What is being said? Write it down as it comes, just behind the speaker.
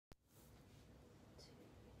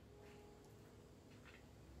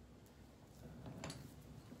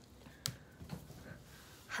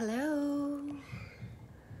Hello.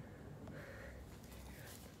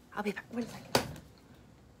 I'll be back. 1 second.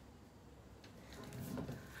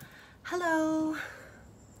 Hello.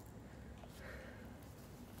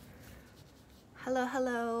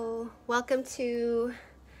 Hello. Welcome to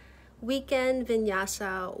Weekend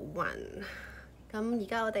Vinyasa 1. 咁而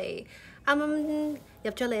家我哋啱啱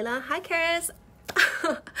入咗嚟啦。Hi, Karis.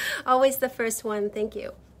 Always the first one. Thank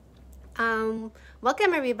you.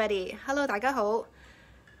 Welcome everybody. Hello, 大家好。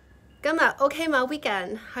今日 OK 嗎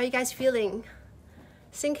 ？Weekend. How are you guys feeling?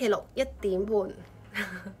 星期六1點半。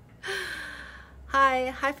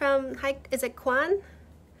Hi, is it Kwan?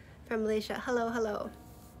 From Malaysia. Hello.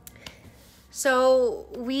 So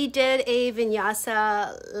we did a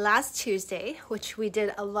vinyasa last Tuesday, which we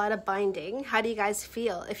did a lot of binding. How do you guys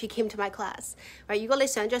feel if you came to my class? Right, 如果你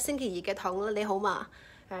上咗星期二嘅堂咧，你好嘛？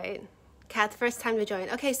 Right, Kath, first time to join.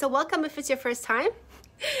 Okay, so welcome if it's your first time.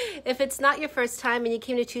 If it's not your first time and you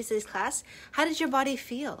came to Tuesday's class, how did your body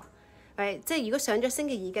feel? Right, 即係如果上咗星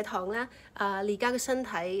期二嘅堂咧，你而家嘅身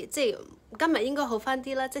體即係今日應該好返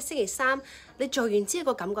啲啦。即係星期三你做完之後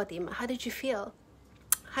個感覺點啊？ How did you feel?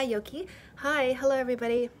 Hi Yoki. Hi, hello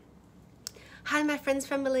everybody. Hi my friends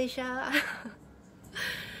from Malaysia.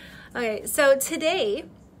 Okay, so today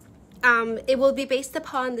it will be based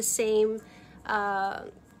upon the same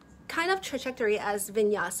kind of trajectory as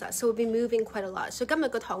Vinyasa. So we'll be moving quite a lot. So 今日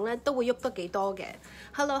個堂咧都會喐得幾多嘅。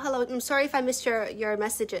Hello. I'm sorry if I missed your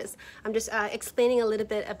messages. I'm just explaining a little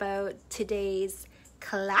bit about today's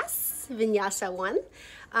class, Vinyasa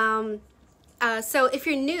 1. So if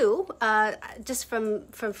you're new, just from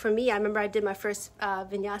me, I remember I did my first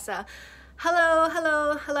Vinyasa.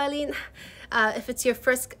 Hello, Eileen. If it's your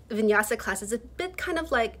first Vinyasa class, it's a bit kind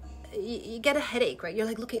of like you get a headache, right? You're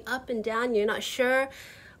like looking up and down. You're not sure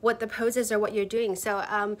what the poses are, what you're doing. So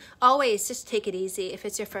always just take it easy if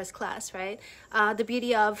it's your first class, right? The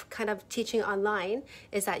beauty of kind of teaching online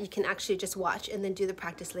is that you can actually just watch and then do the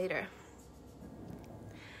practice later.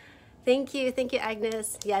 Thank you,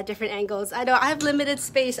 Agnes. Yeah, different angles. I know, I have limited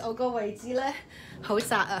space. I'll go away.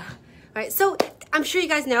 Right, so I'm sure you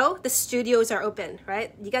guys know the studios are open,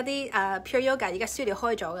 right? You got the Pure Yoga, you got studio.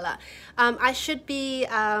 I should be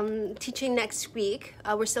teaching next week.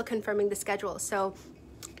 We're still confirming the schedule. So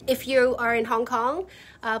if you are in Hong Kong,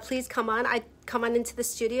 please come on. Come on into the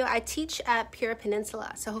studio. I teach at Pure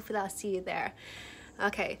Peninsula, so hopefully I'll see you there.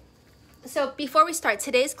 Okay. So before we start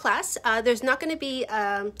today's class, there's not going to be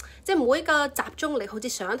即係唔會個集中力好似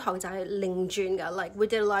上一堂就係擰轉㗎. Like we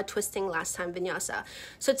did a lot of twisting last time, Vinyasa.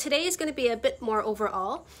 So today is going to be a bit more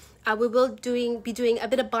overall. We will be doing a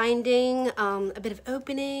bit of binding, a bit of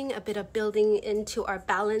opening, a bit of building into our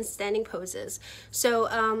balanced standing poses. So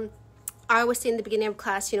I always say in the beginning of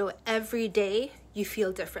class, every day you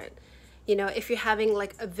feel different. If you're having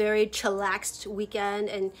like a very chillaxed weekend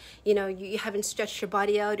and, you haven't stretched your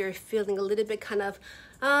body out, you're feeling a little bit kind of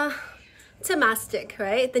tamastic,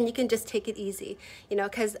 right? Then you can just take it easy,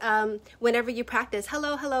 because whenever you practice,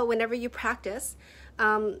 whenever you practice,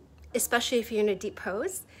 especially if you're in a deep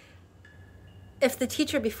pose, if the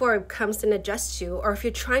teacher before comes and adjusts you, or if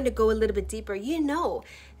you're trying to go a little bit deeper,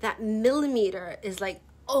 that millimeter is like,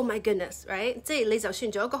 oh my goodness, right? 即係你就算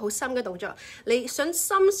做一個好深嘅動作，你想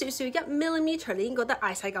深少少1 millimeter， 你已經覺得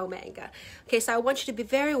嗌晒救命㗎。Okay, so I want you to be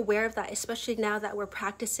very aware of that, especially now that we're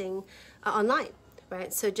practicing online,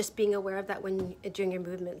 right? So just being aware of that during your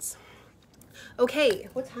movements. Okay,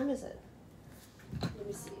 what time is it? Let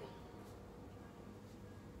me see.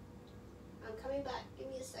 I'm coming back. Give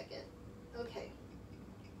me a second. Okay.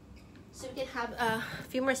 So we can have a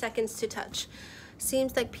few more seconds to touch.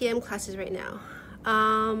 Seems like PM classes right now.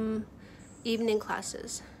 Evening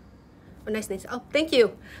classes. Oh, nice. Oh, thank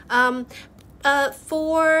you.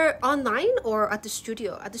 For online or at the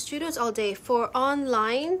studio? At the studio it's all day. For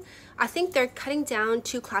online, I think they're cutting down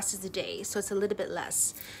 2 classes a day, so it's a little bit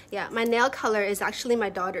less. Yeah, my nail color is actually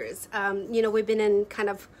my daughter's. We've been in kind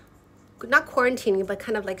of not quarantining, but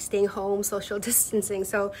kind of like staying home, social distancing.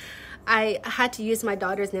 So I had to use my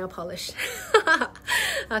daughter's nail polish.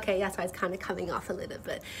 Okay, that's why it's kind of coming off a little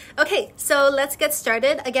bit. Okay, so let's get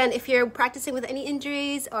started. Again, if you're practicing with any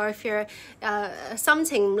injuries or if you're 心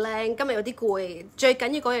情唔靚，今日有啲攰，最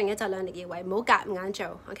緊要嗰樣嘢就量力而為，唔好夾硬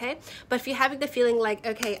做, okay? But if you're having the feeling like,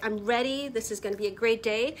 okay, I'm ready, this is going to be a great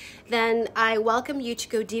day, then I welcome you to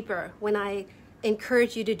go deeper when I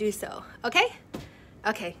encourage you to do so, okay?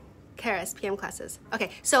 Okay. Karis, PM classes. Okay,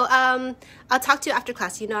 so I'll talk to you after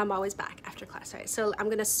class. I'm always back after class, right? So I'm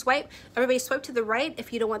going to swipe. Everybody swipe to the right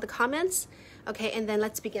if you don't want the comments. Okay, and then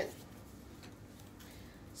let's begin.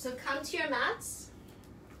 So come to your mats.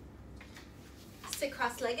 Sit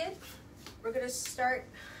cross-legged. We're going to start,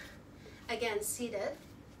 again, seated.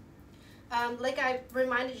 Like I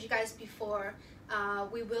reminded you guys before,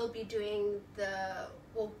 we will be doing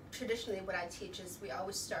well, traditionally what I teach is we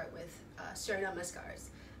always start with Surya Namaskars.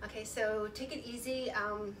 Okay, so take it easy.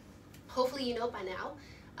 Hopefully you know by now,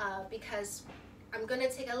 because I'm going to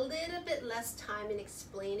take a little bit less time in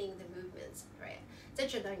explaining the movements, right? 即係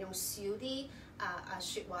盡量用少啲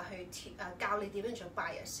説話去教你點樣做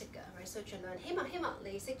拜日式嘅 ，right？ 所以盡量希望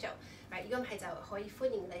你識做 ，right？ 如果唔係就可以歡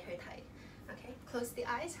迎你去睇。Okay, close the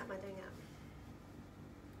eyes. How am I doing now?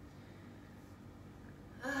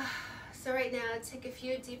 So right now, take a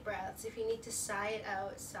few deep breaths. If you need to sigh it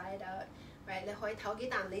out, right？ 你可以唞幾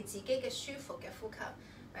啖你自己嘅舒服嘅呼吸。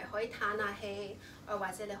Right, 可以嘆下氣，或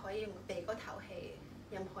者你可以用鼻哥唞氣，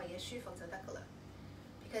任何嘢舒服就得㗎啦。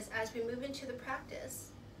Because as we move into the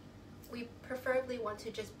practice, we preferably want to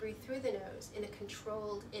just breathe through the nose in a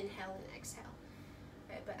controlled inhale and exhale.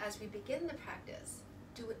 Right, but as we begin the practice,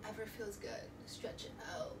 do whatever feels good. Stretch it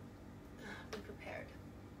out. Be prepared.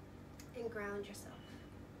 And ground yourself.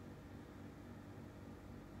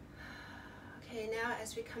 Okay, now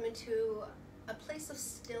as we come into a place of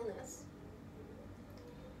stillness,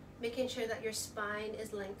 making sure that your spine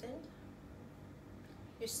is lengthened,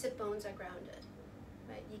 your sit bones are grounded.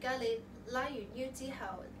 Right? 而家你拉完腰之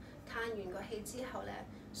後，嘆完個氣之後咧，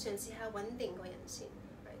嘗試下穩定個人先，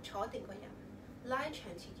 right? 坐定個人，拉長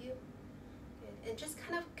條腰， and just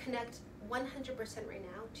kind of connect 100% right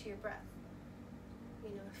now to your breath.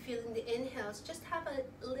 You know, feeling the inhales, just have a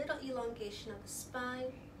little elongation of the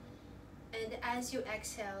spine, and as you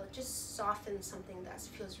exhale, just soften something that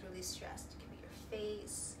feels really stressed. It could be your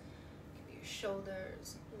face, your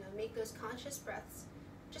shoulders, you know, make those conscious breaths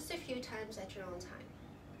just a few times at your own time.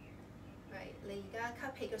 Right? 你而家吸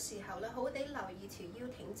氣嘅時候咧，好地留意條腰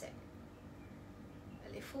挺直。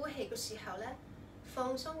你呼氣嘅時候咧，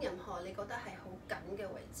放鬆任何你覺得係好緊嘅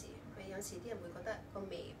位置。有時啲人會覺得個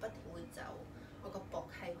眉不停會走，我個膊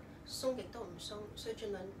係鬆極都唔鬆，所以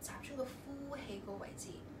盡量集中個呼氣個位置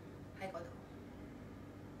喺嗰度。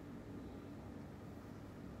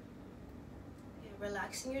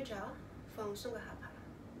Relaxing your jaw. 放鬆個下巴。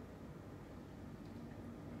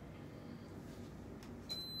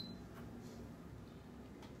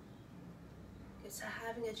So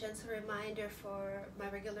having a gentle reminder for my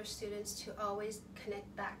regular students to always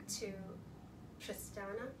connect back to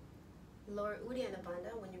Tristana, lower Uddiyana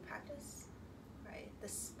Bandha when you practice, right? The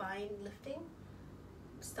spine lifting,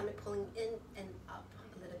 stomach pulling in and up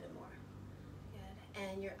a little bit more. Good.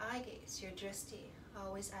 And your eye gaze, your drishti,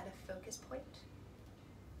 always at a focus point.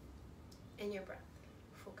 And your breath,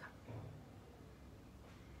 full cup.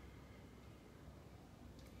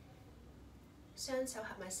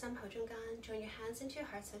 Join your hands into your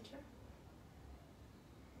heart center.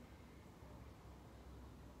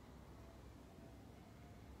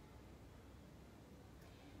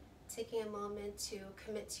 Taking a moment to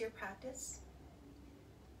commit to your practice.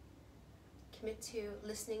 Commit to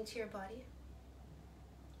listening to your body.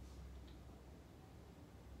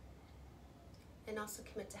 And also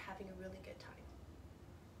commit to having a really good time.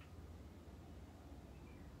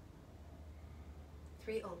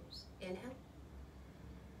 3 ohms. Inhale.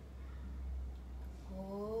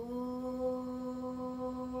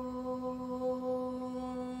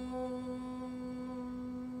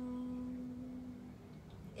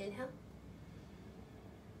 Inhale.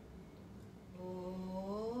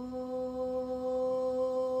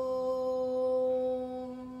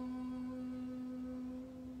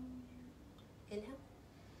 Inhale.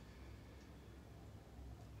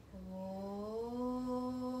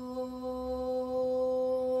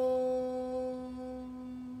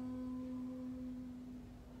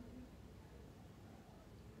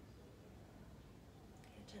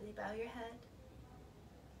 Gently bow your head.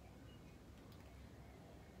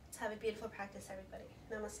 Let's have a beautiful practice, everybody.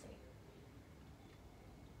 Namaste.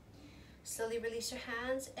 Slowly release your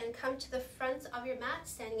hands and come to the front of your mat,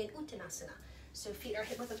 standing in Uttanasana. So feet are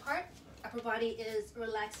hip width apart, upper body is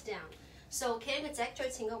relaxed down. So 企喺個脊最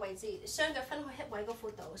前個位置，雙腳分開 hip 位個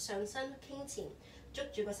闊度，上身傾前，捉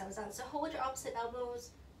住個手踭。So hold your opposite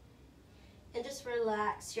elbows and just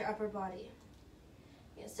relax your upper body.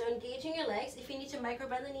 Yeah, so engaging your legs. If you need to micro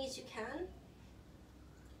bend the knees, you can.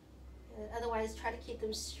 Otherwise, try to keep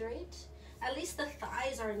them straight. At least the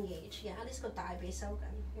thighs are engaged. Yeah, at least 個大髀收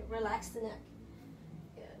緊。Relax the neck.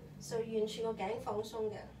 Good. So 完全個頸放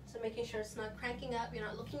鬆嘅。So making sure it's not cranking up. You're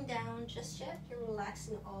not looking down just yet. You're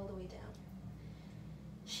relaxing all the way down.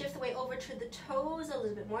 Shift the weight over to the toes a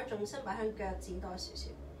little bit more. 重心擺向腳趾多少少。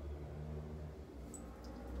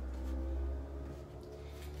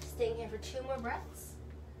Staying here for 2 more breaths.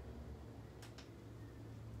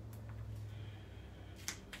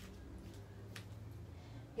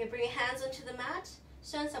 Okay, bring your hands onto the mat.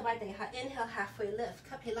 雙手擺地下 Inhale, halfway lift.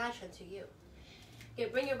 吸氣拉長條腰. Okay,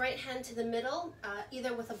 bring your right hand to the middle,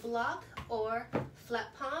 either with a block or flat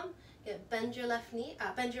palm. Okay, bend your left knee,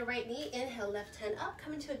 bend your right knee. Inhale, left hand up.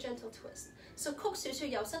 Come into a gentle twist. So 曲少少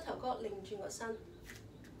右膝頭哥，擰轉個身。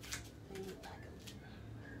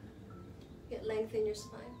Get length in your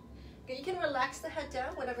spine. Okay, you can relax the head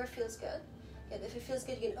down, whatever feels good. Okay, if it feels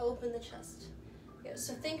good, you can open the chest. Okay,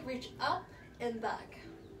 so think reach up and back.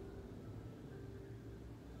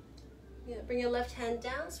 Yeah, bring your left hand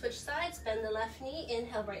down, switch sides, bend the left knee,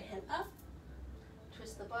 inhale, right hand up,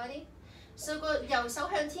 twist the body. So 個右手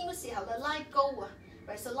向天嘅時候咧，拉高啊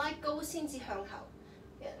 ，right? So 拉高先至向後。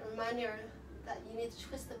Yeah, remind you that you need to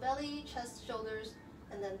twist the belly, chest, shoulders,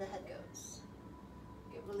 and then the head goes.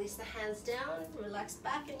 Okay, release the hands down, relax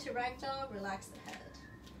back into ragdoll, relax the head.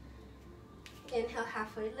 Inhale,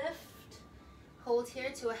 halfway lift. Hold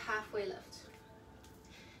here to a halfway lift.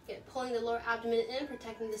 Okay, pulling the lower abdomen in,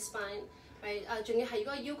 protecting the spine. Right, 仲要係如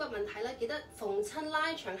果腰骨問題咧，記得逢親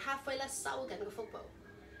拉長 halfway 咧，收緊個腹部。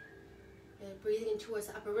Okay, breathing in towards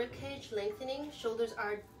the upper rib cage, lengthening. Shoulders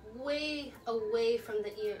are way away from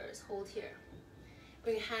the ears. Hold here.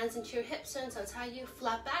 Bring your hands into your hips, and so tie you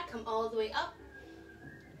flat back. Come all the way up.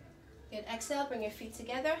 Good. Exhale. Bring your feet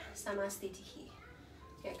together. Samastitihi.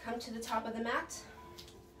 Okay, come to the top of the mat.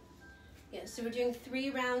 Yeah, so we're doing 3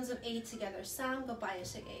 rounds of 8 together. Sam go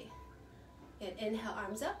bayasik A. Good. Inhale,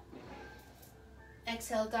 arms up.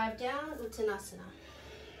 Exhale, dive down, Uttanasana.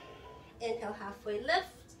 Inhale, halfway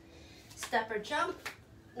lift. Step or jump.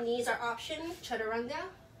 Knees are option, Chaturanga.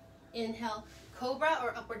 Inhale, cobra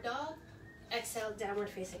or upward dog. Exhale, downward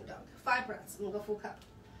facing dog. 5 breaths. I'm gonna go full cup.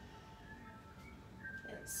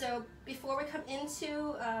 Yeah, so before we come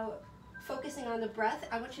into focusing on the breath,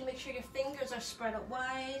 I want you to make sure your fingers are spread out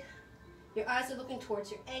wide. Your eyes are looking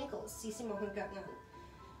towards your ankles. Sisi mohon gatnan.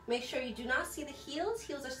 Make sure you do not see the heels.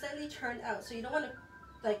 Heels are slightly turned out, so you don't want to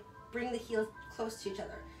like bring the heels close to each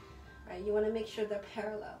other. Right? You want to make sure they're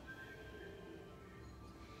parallel.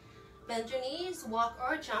 Bend your knees, walk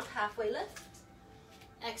or jump, halfway lift.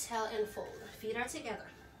 Exhale and fold. Feet are together.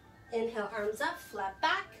 Inhale, arms up, flat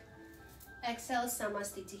back. Exhale,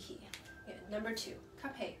 samastitihi. Okay, number 2,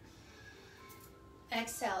 kaphe.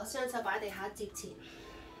 Exhale, 雙手擺地下接前。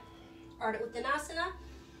Ardha Uttanasana,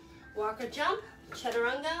 walk or jump,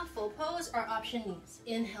 Chaturanga, full pose, or option knees.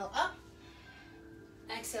 Inhale up,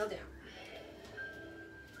 exhale down.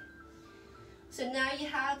 So now you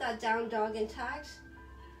have that down dog intact.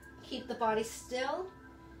 Keep the body still,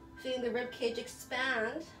 feeling the rib cage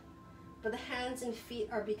expand, but the hands and feet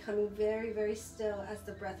are becoming very, very still as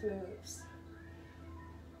the breath moves.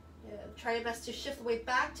 Yeah, try your best to shift the weight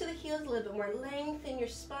back to the heels, a little bit more length in your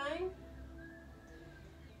spine.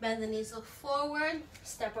 Bend the knees, look forward,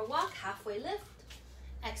 step or walk, halfway lift.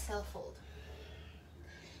 Exhale, fold.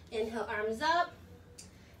 Inhale, arms up.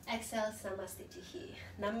 Exhale, samastitihi.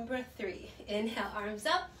 Number 3, inhale, arms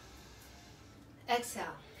up.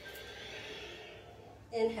 Exhale.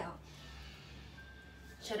 Inhale.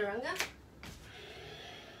 Chaturanga.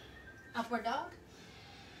 Upward dog.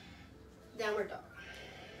 Downward dog.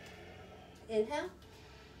 Inhale.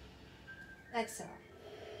 Exhale.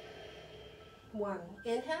 1,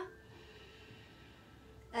 inhale.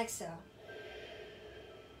 Exhale.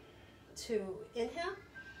 2, inhale.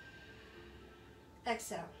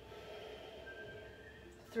 Exhale.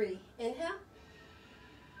 3, inhale.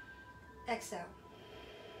 Exhale.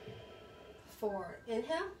 4,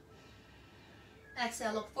 inhale.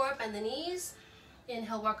 Exhale, look forward, bend the knees.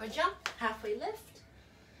 Inhale, walk or jump, halfway lift.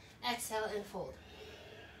 Exhale and fold.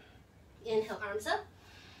 Inhale, arms up.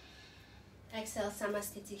 Exhale,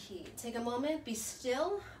 samastitihi. Take a moment, be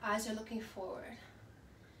still, eyes are looking forward.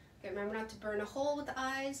 Okay, remember not to burn a hole with the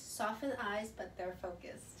eyes, soften the eyes, but they're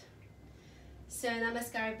focused. So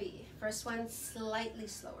Namaskar B. First one, slightly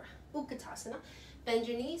slower. Utkatasana. Bend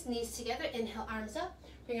your knees, knees together. Inhale, arms up.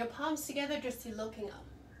 Bring your palms together, just looking up.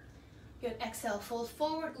 Good. Exhale, fold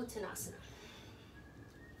forward, Uttanasana.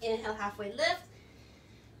 Inhale, halfway lift.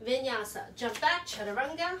 Vinyasa. Jump back,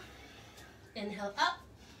 Chaturanga. Inhale, up.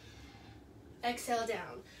 Exhale,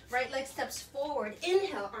 down. Right leg steps forward.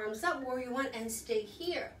 Inhale, arms up, warrior 1, and stay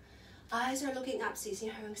here. Eyes are looking up.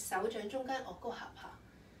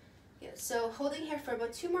 Yeah, so holding here for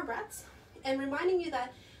about 2 more breaths. And reminding you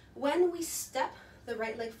that when we step the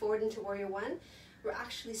right leg forward into warrior 1, we're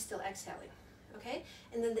actually still exhaling. Okay?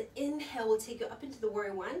 And then the inhale will take you up into the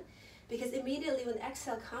warrior 1. Because immediately when the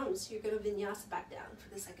exhale comes, you're going to vinyasa back down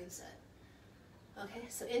for the second set. Okay?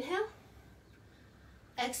 So inhale.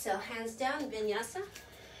 Exhale, hands down, vinyasa.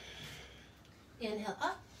 Inhale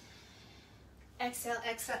up. Exhale,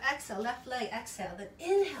 exhale, exhale. Left leg, exhale. Then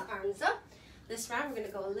inhale, arms up. This round we're going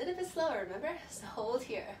to go a little bit slower, remember? So hold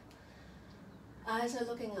here. Eyes are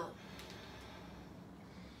looking up.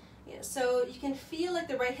 Yeah, so you can feel like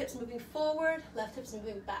the right hip's moving forward, left hip's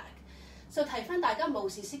moving back. So 提翻大家無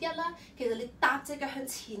時息一啦，其實你搭隻腳向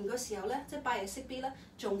前嗰時候咧，即係拜日息 B 啦，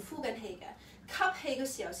仲呼緊氣嘅。吸氣嘅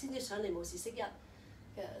時候先至上嚟無時息一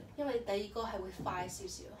嘅，因為第二個係會快少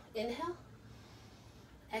少。Inhale,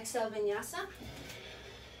 exhale Vinyasa.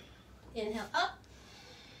 Inhale up,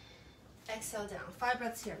 exhale down. 5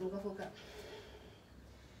 breaths here. 唔該呼吸。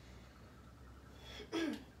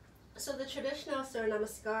So the traditional Surya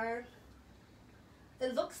Namaskar,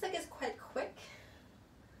 it looks like it's quite quick,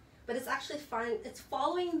 but it's actually fine. It's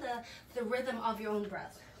following the rhythm of your own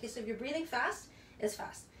breath. Okay, so if you're breathing fast, it's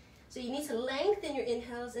fast. So you need to lengthen your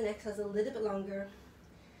inhales and exhales a little bit longer.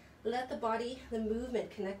 Let the body, the movement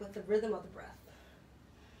connect with the rhythm of the breath.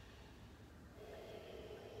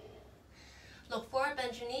 Look forward,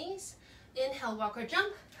 bend your knees. Inhale, walk or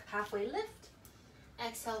jump. Halfway lift.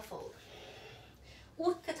 Exhale, fold.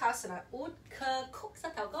 Utkatasana,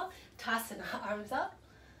 Tasana, arms up.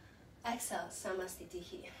 Exhale,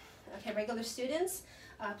 Samastitihi. Okay, regular students,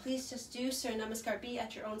 please just do Surya Namaskar B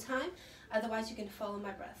at your own time. Otherwise, you can follow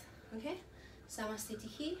my breath. Okay,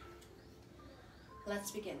 Samastitihi. Let's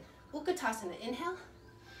begin. Utkatasana, inhale.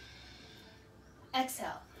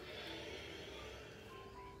 Exhale.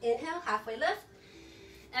 Inhale, halfway lift.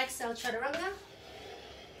 Exhale, Chaturanga.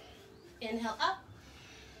 Inhale, up.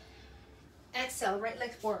 Exhale, right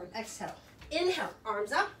leg forward. Exhale. Inhale,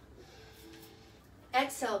 arms up.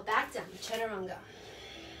 Exhale, back down, Chaturanga.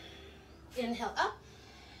 Inhale, up.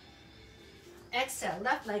 Exhale,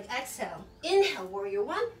 left leg, exhale. Inhale, warrior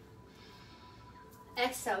one.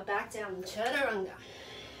 Exhale, back down, Chaturanga.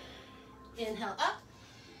 Inhale, up.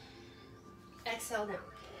 Exhale, down.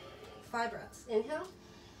 5 breaths. Inhale.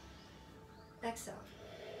 Exhale.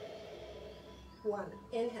 1.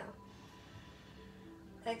 Inhale.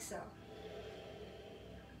 Exhale.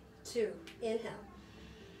 2. Inhale.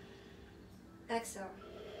 Exhale.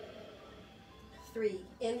 3.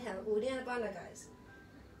 Inhale. Uddiyana Bandha, guys.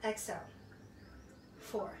 Exhale.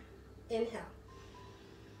 4. Inhale.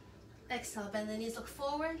 Exhale. Bend the knees, look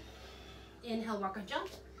forward. Inhale, walk or jump.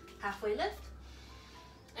 Halfway lift.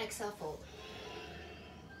 Exhale, fold.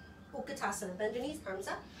 Utkatasana. Bend your knees, arms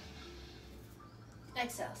up.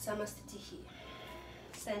 Exhale, Samastitihi.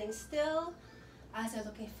 Standing still, eyes are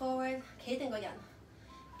looking forward. 企定個人，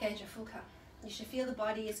繼續呼吸. You should feel the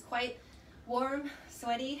body is quite warm,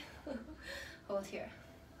 sweaty. Hold here.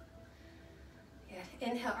 Good.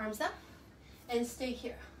 Inhale, arms up, and stay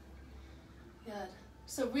here. Good.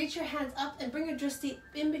 So reach your hands up and bring your drishti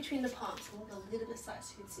in between the palms. Hold a little bit side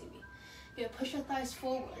so you can see me. Good. Push your thighs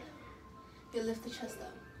forward. Good. Lift the chest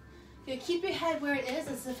up. Good. Keep your head where it is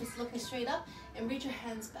as if it's looking straight up and reach your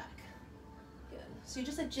hands back. Good. So you're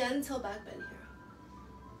just a gentle back bend here.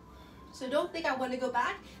 So don't think I want to go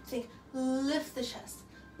back. Think lift the chest,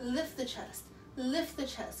 lift the chest, lift the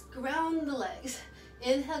chest, ground the legs.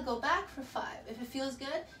 Inhale, go back for 5. If it feels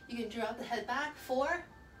good, you can drop the head back. 4,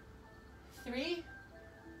 3,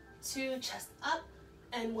 2, chest up,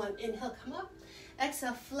 and 1. Inhale, come up.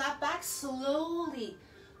 Exhale, flat back, slowly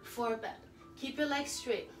forward bend. Keep your legs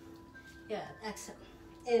straight. Good. Exhale.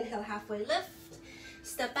 Inhale, halfway lift.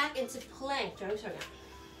 Step back into plank.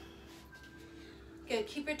 Good.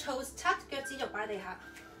 Keep your toes tucked. Good.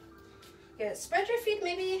 Spread your feet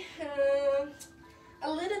maybe a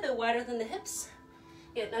little bit wider than the hips.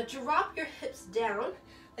 Good. Now drop your hips down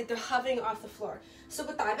like they're hovering off the floor. So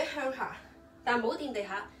個大髀向下，但冇掂地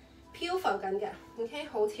下，漂浮緊嘅。Okay,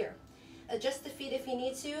 hold here. Adjust the feet if you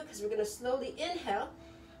need to, because we're going to slowly inhale,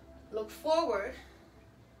 look forward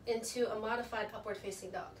into a modified upward facing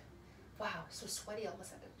dog. Wow, so sweaty all of a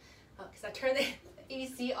sudden. Because I turned the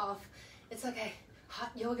AC off. It's okay.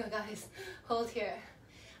 Hot yoga, guys. Hold here.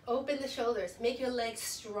 Open the shoulders. Make your legs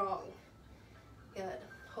strong. Good.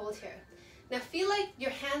 Hold here. Now feel like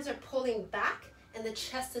your hands are pulling back and the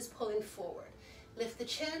chest is pulling forward. Lift the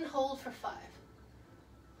chin. Hold for 5,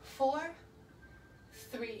 4,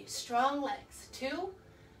 3. Strong legs. 2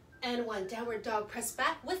 and 1. Downward dog. Press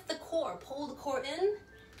back with the core. Pull the core in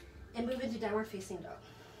and move into downward facing dog.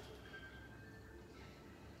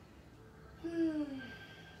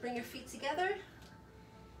 Bring your feet together.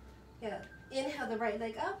 Yeah. Inhale the right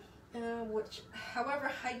leg up. Which, however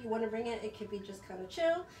height you want to bring it, it could be just kind of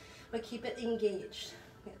chill, but keep it engaged.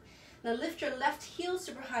 Yeah. Now lift your left heel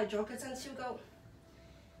super high. Go.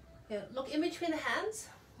 Yeah. Look in between the hands.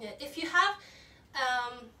 Yeah. If you have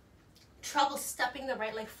trouble stepping the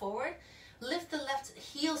right leg forward, lift the left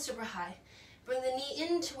heel super high. Bring the knee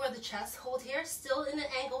in toward the chest. Hold here, still in an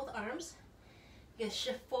angle with arms. You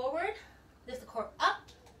shift forward, lift the core up,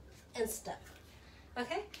 and step.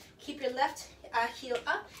 Okay? Keep your left heel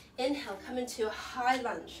up. Inhale, come into a high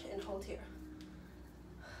lunge and hold here.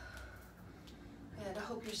 Good. I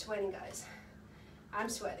hope you're sweating, guys. I'm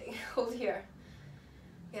sweating. Hold here.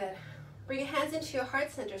 Good. Bring your hands into your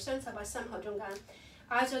heart center.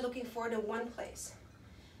 Eyes are looking forward in one place.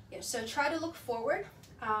 Yeah, so try to look forward.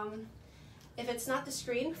 If it's not the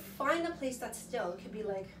screen, find a place that's still. It could be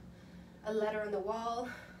like a letter on the wall,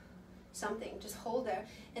 something. Just hold there.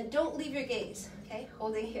 And don't leave your gaze, okay?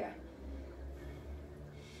 Holding here.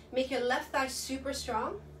 Make your left thigh super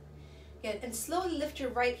strong. Good. And slowly lift your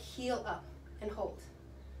right heel up and hold.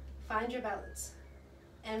 Find your balance.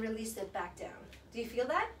 And release it back down. Do you feel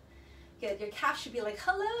that? Good. Your calf should be like,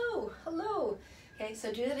 hello, hello. Okay,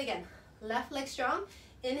 so do that again. Left leg strong.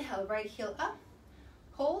 Inhale, right heel up.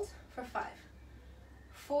 Hold for 5,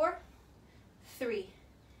 4, 3,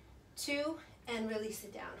 2, and release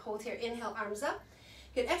it down. Hold here. Inhale, arms up.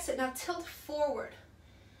 Good. Exit. Now tilt forward.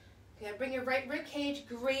 Okay, bring your right rib cage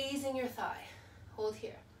grazing your thigh. Hold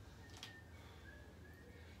here.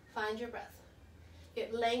 Find your breath.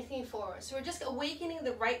 Good. Lengthening forward. So we're just awakening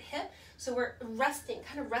the right hip. So we're resting,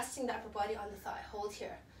 kind of resting the upper body on the thigh. Hold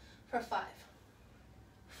here for 5,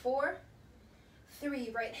 4,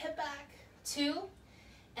 3. Right hip back. 2,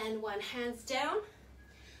 and 1. Hands down.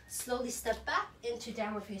 Slowly step back into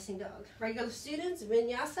downward facing dog. Regular students,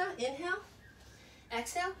 Vinyasa. Inhale.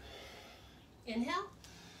 Exhale. Inhale.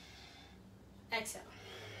 Exhale.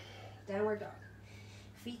 Downward dog.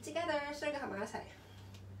 Feet together.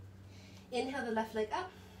 Inhale the left leg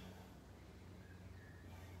up.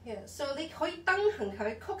 Yeah. So 你可以蹬行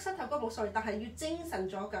佢，曲膝頭哥冇所謂，但係要精神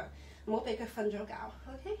左腳，唔好俾佢瞓咗覺。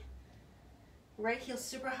Okay? Right heel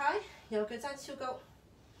super high. 右腳踭超高。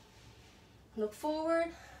Look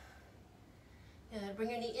forward. Yeah, bring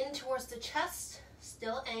your knee in towards the chest,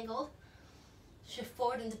 still angled. Shift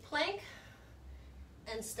forward into plank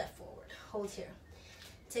and step forward. Hold here.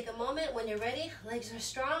 Take a moment when you're ready. Legs are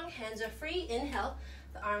strong, hands are free. Inhale,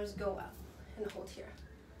 the arms go up and hold here.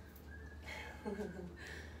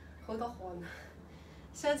 Hold on.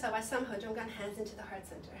 雙手喺心口中間 hands into the heart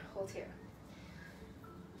center. Hold here.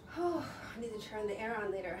 Oh, I need to turn the air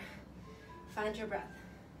on later. Find your breath.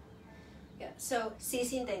 Yeah, so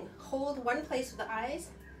ceasing thing. Hold one place with the eyes.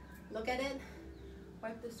 Look at it.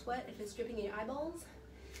 Wipe the sweat if it's dripping in your eyeballs.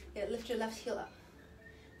 Yeah, lift your left heel up.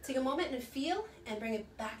 Take a moment and feel and bring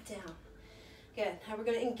it back down. Good. Now we're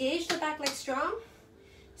going to engage the back leg strong.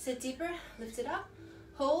 Sit deeper. Lift it up.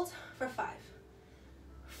 Hold for 5,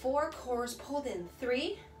 4. Cores pulled in.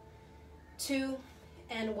 3, 2,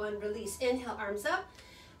 and 1. Release. Inhale, arms up.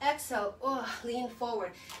 Exhale, lean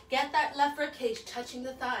forward. Get that left rib cage touching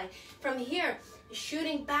the thigh. From here,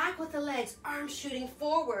 shooting back with the legs, arms shooting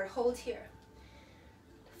forward. Hold here.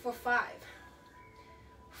 For 5,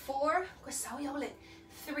 4,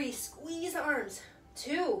 3, squeeze the arms.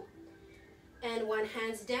 2, and 1.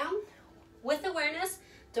 Hands down. With awareness,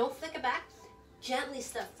 don't flick it back. Gently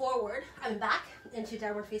step forward and back into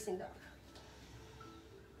downward facing dog.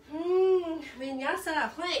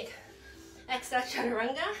 Vinyasa, plank. Exhale,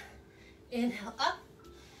 chaturanga. Inhale up.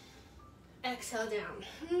 Exhale down.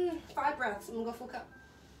 5 breaths. I'm gonna go full cup.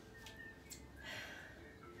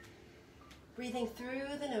 Breathing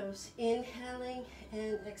through the nose. Inhaling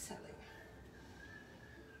and exhaling.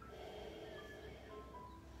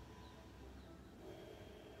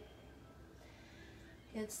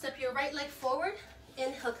 Good. Step your right leg forward.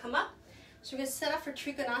 Inhale, come up. So we're gonna set up for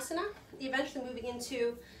Trikonasana. Eventually moving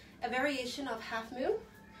into a variation of half moon.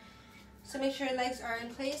 So make sure your legs are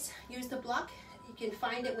in place. Use the block. You can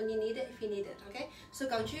find it when you need it if you need it. Okay. So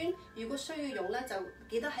舊轉如果需要用咧，就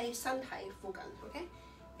記得喺身體附近。Okay.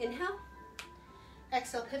 Inhale.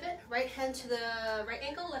 Exhale, pivot. Right hand to the right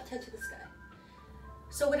ankle, left hand to the sky.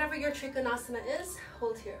 So whatever your Trikonasana is,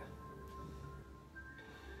 hold here.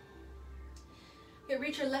 Okay,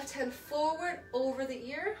 reach your left hand forward over the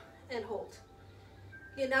ear and hold.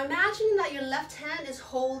 Okay, now imagine that your left hand is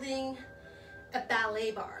holding a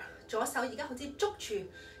ballet bar. 左手而家好似捉住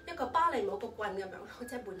一個芭蕾舞個棍咁樣，好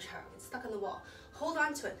似一埲牆 ，it's stuck on the wall. Hold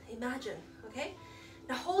on to it. Imagine, okay?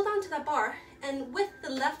 Now hold on to that bar, and with the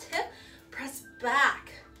left hip, press back,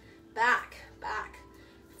 back, back.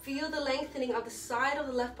 Feel the lengthening of the side of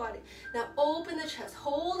the left body. Now open the chest.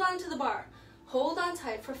 Hold on to the bar. Hold on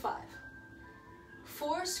tight for 5,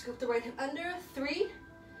 4. Scoop the right hip under. 3,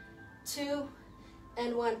 2,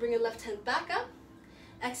 and 1. Bring your left hand back up.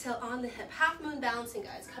 Exhale on the hip. Half moon balancing,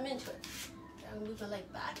 guys. Come into it. I'm gonna move the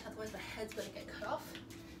leg back, otherwise the head's gonna get cut off.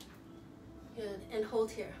 Good. And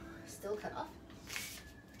hold here. Still cut off.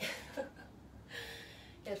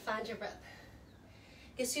 Good, find your breath.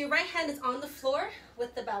 Okay, so your right hand is on the floor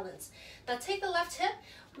with the balance. Now take the left hip,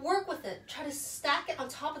 work with it. Try to stack it on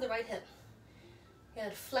top of the right hip.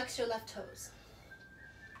 Good, flex your left toes.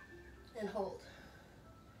 And hold.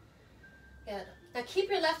 Good. Now keep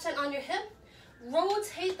your left hand on your hip.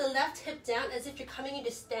 Rotate the left hip down as if you're coming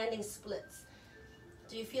into standing splits.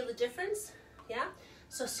 Do you feel the difference? Yeah?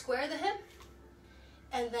 So square the hip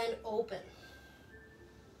and then open.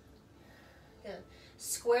 Good.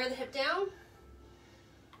 Square the hip down.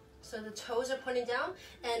 So the toes are pointing down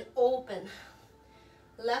and open.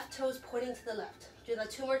 Left toes pointing to the left. Do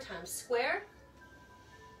that 2 more times. Square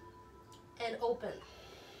and open.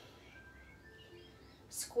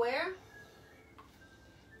 Square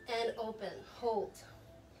and open. Hold.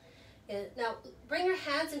 Good. Now bring your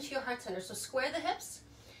hands into your heart center. So square the hips.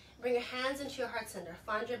 Bring your hands into your heart center.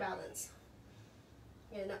 Find your balance.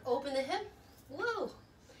 Good. Now open the hip. Whoa.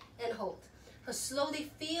 And hold. So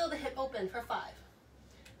slowly feel the hip open for 5,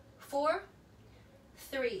 4,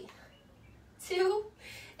 3, 2,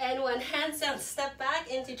 and 1. Hands down. Step back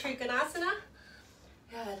into Trikonasana.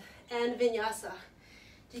 Good. And Vinyasa.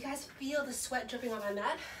 Do you guys feel the sweat dripping on my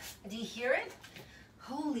mat? Do you hear it?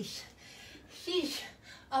 Holy sheesh.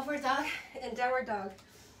 Upward dog and downward dog.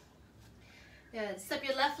 Good. Step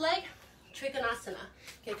your left leg, Trikonasana.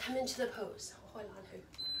 Okay, come into the pose.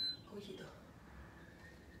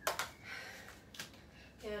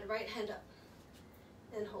 Good. Right hand up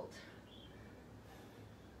and hold.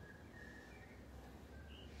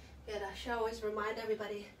 Good. I should always remind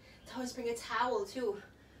everybody to always bring a towel too.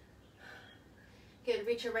 Good.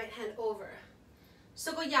 Reach your right hand over.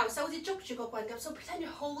 So go yao, so pretend you're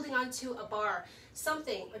holding onto a bar,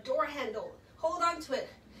 something, a door handle. Hold on to it.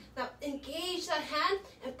 Now engage that hand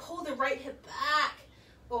and pull the right hip back.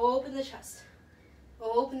 Open the chest.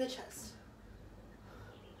 Open the chest.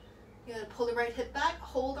 You're gonna pull the right hip back.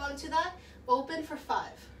 Hold on to that. Open for 5,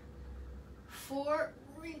 4,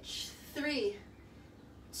 reach, 3,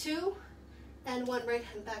 2, and 1. Right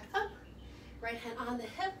hand back up. Right hand on the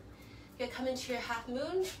hip. You're gonna come into your half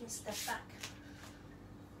moon and step back.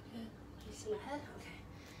 Good. You see my head? Okay.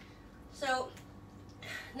 So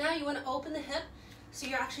now you want to open the hip so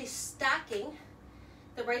you're actually stacking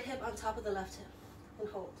the right hip on top of the left hip and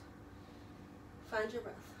hold. Find your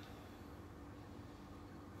breath.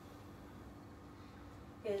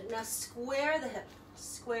 Good. Now square the hip.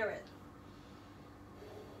 Square it.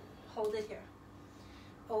 Hold it here.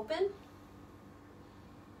 Open.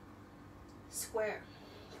 Square.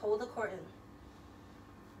 Hold the core in.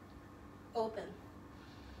 Open.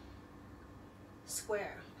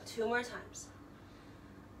 Square. 2 more times.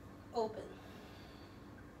 Open.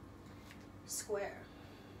 Square.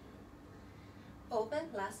 Open.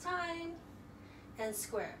 Last time. And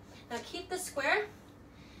square. Now keep the square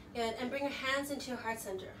and bring your hands into your heart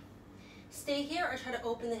center. Stay here or try to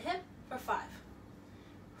open the hip for 5,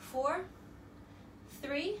 4,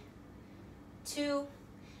 3, 2,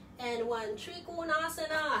 and 1.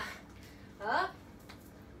 Trikonasana. Up.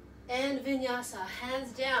 And Vinyasa.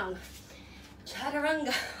 Hands down.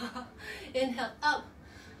 Chaturanga. Inhale up.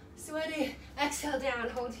 Sweaty. Exhale down.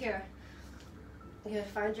 Hold here. Good.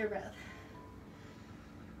 Find your breath.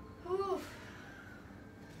 Whew.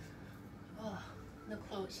 Oh, no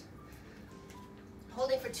close.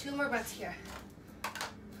 Holding for 2 more breaths here.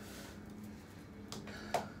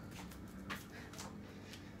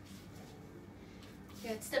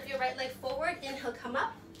 Good. Step your right leg forward. Inhale, come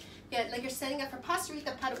up. Good. Like you're setting up for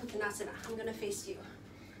Pasarika Pada Uttanasana. I'm going to face you.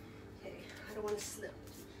 Okay. I don't want to slip.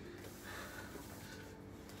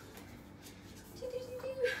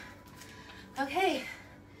 Okay.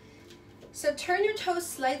 So turn your toes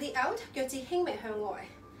slightly out. Okay,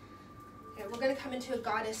 we're going to come into a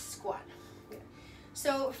goddess squat. Okay.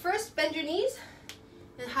 So first, bend your knees.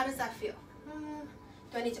 And how does that feel?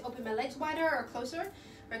 Do I need to open my legs wider or closer?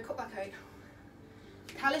 Right, okay.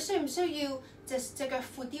 睇你需唔需要隻腳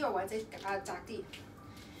闊啲或者窄啲?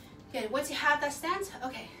 Okay, once you have that stance,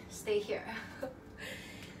 okay, stay here.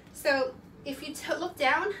 So if you look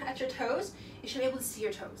down at your toes, you should be able to see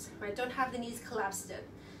your toes, right? Don't have the knees collapsed in.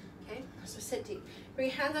 Okay, so sit deep. Bring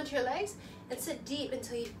your hands onto your legs and sit deep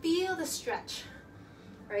until you feel the stretch,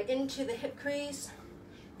 right, into the hip crease.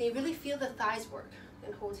 Then you really feel the thighs work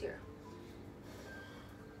and hold here.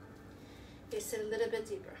 Okay, sit a little bit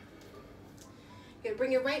deeper. Okay,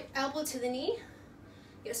 bring your right elbow to the knee.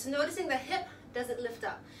 Okay, so noticing the hip doesn't lift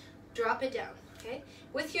up. Drop it down, okay?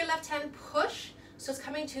 With your left hand, push, so it's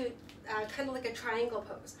coming to kind of like a triangle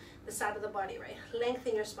pose, the side of the body, right?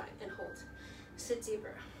 Lengthen your spine and hold. Sit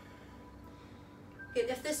deeper. Good.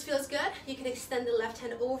 If this feels good, you can extend the left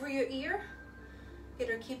hand over your ear. Good,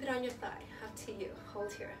 or keep it on your thigh. Up to you.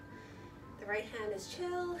 Hold here. The right hand is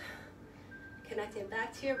chill. Connecting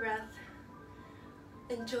back to your breath.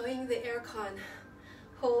 Enjoying the air con.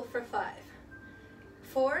 Hold for 5,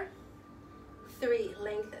 4, 3,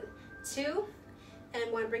 lengthen. 2,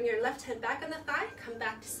 and 1. Bring your left hand back on the thigh. Come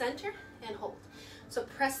back to center and hold. So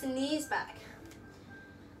press the knees back.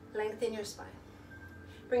 Lengthen your spine.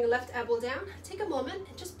 Bring your left elbow down. Take a moment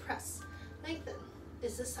and just press. Lengthen.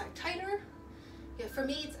 Is this side tighter? Yeah, for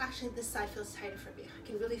me, it's actually this side feels tighter for me. I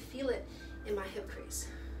can really feel it in my hip crease.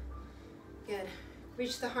 Good.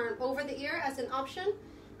 Reach the arm over the ear as an option.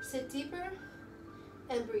 Sit deeper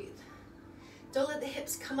and breathe. Don't let the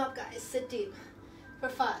hips come up, guys. Sit deep for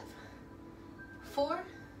 5, 4,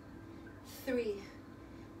 3,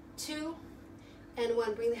 2, and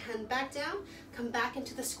 1. Bring the hand back down. Come back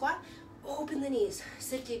into the squat. Open the knees.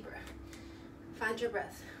 Sit deeper. Find your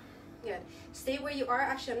breath. Good. Stay where you are.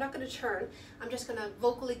 Actually, I'm not going to turn. I'm just going to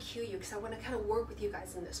vocally cue you because I want to kind of work with you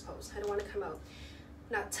guys in this pose. I don't want to come out.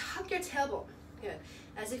 Now, tuck your tailbone. Good.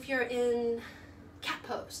 As if you're in cat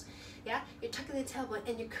pose. Yeah? You're tucking the tailbone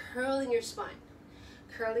and you're curling your spine.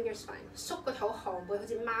 Curling your spine. 縮個肚後背好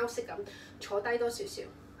似貓式咁坐低多少少.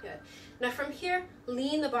 Good. Now from here,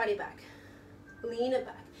 lean the body back. Lean it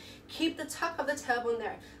back. Keep the tuck of the tailbone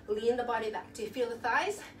there. Lean the body back. Do you feel the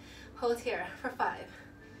thighs? Hold here for 5,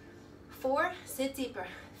 4, sit deeper.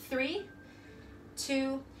 3,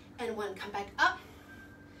 2, and 1. Come back up.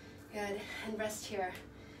 Good. And rest here.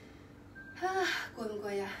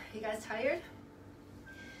 You guys tired?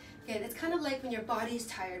 Good. It's kind of like when your body's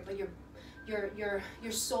tired, but your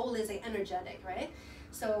soul is like energetic, right?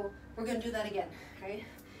 So we're gonna do that again, right?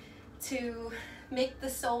 To make the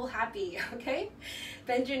soul happy, okay?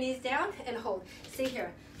 Bend your knees down and hold. Stay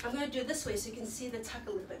here. I'm gonna do it this way so you can see the tuck a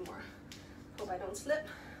little bit more. Hope I don't slip.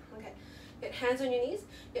 Okay. Good. Hands on your knees.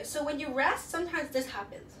 Yeah. So when you rest, sometimes this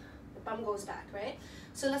happens. The bum goes back, right?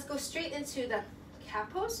 So let's go straight into the cat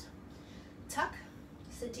pose. Tuck.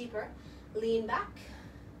 Sit deeper. Lean back.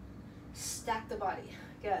 Stack the body.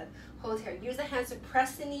 Good. Hold here. Use the hands to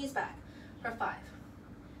press the knees back for 5,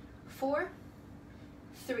 4,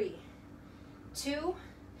 3, 2,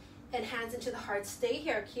 and hands into the heart. Stay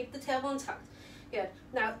here. Keep the tailbone tucked. Good.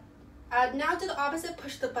 Now do the opposite.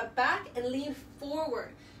 Push the butt back and lean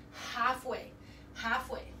forward. Halfway,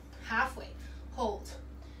 halfway, halfway. Hold.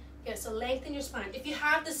 Good. So lengthen your spine. If you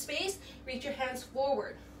have the space, reach your hands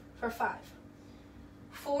forward for 5,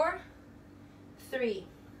 4, 3,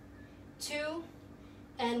 2,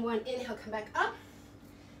 and 1. Inhale, come back up.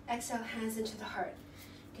 Exhale, hands into the heart.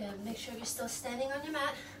 Good. Make sure you're still standing on your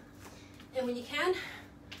mat. And when you can,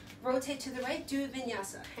 rotate to the right. Do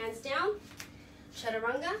vinyasa. Hands down.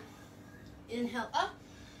 Chaturanga. Inhale up.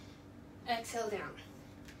 Exhale down.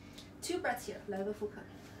 2 breaths here. Level fuka.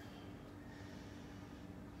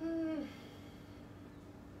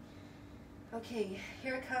 Okay,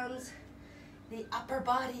 here comes the upper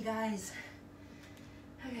body, guys.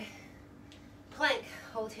 Okay. Plank.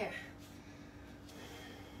 Hold here.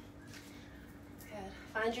 Good.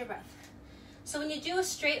 Find your breath. So when you do a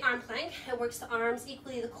straight arm plank, it works the arms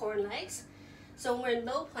equally, the core and legs. So when we're in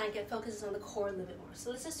low plank, it focuses on the core a little bit more. So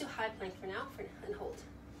let's just do high plank for now, and hold.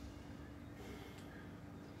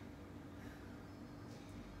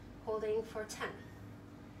 Holding for 10.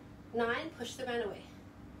 9, push the ground away.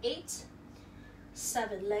 8,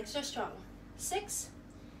 7, legs are strong. 6,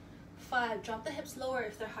 5, drop the hips lower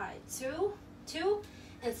if they're high. 2,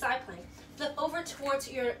 and side plank. Flip over towards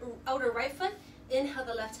your outer right foot. Inhale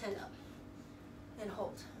the left hand up. And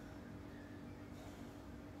hold.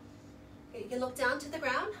 Okay, you can look down to the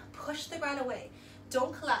ground, push the ground away.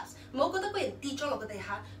 Don't collapse. Push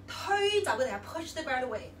the ground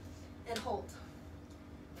away and hold.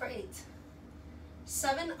 For 8.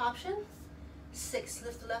 7, option. 6,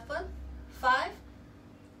 lift the left foot. 5,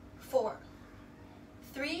 4,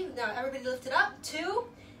 3, now everybody lift it up. 2,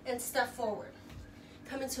 and step forward.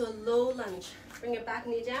 Come into a low lunge. Bring your back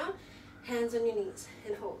knee down, hands on your knees,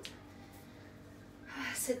 and hold.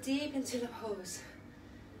 Sit deep into the pose.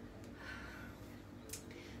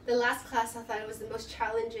 The last class, I thought it was the most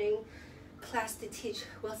challenging class to teach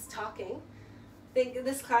whilst talking. I think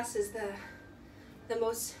this class is the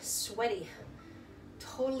most sweaty.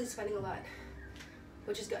 Totally sweating a lot,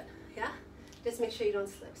 which is good, yeah? Just make sure you don't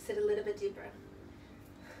slip. Sit a little bit deeper.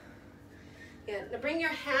 Good. Now bring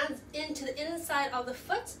your hands into the inside of the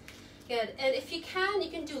foot. Good. And if you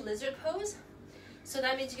can do lizard pose. So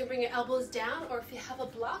that means you can bring your elbows down, or if you have a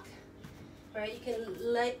block, right, you can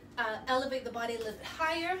elevate the body a little bit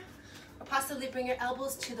higher, or possibly bring your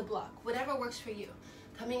elbows to the block. Whatever works for you.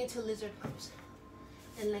 Coming into lizard pose.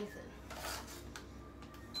 and lengthen.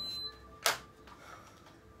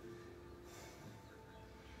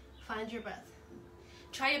 Find your breath.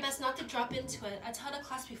 Try your best not to drop into it. I taught a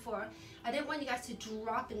class before, I didn't want you guys to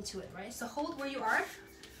drop into it, right? So hold where you are.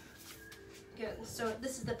 Good. So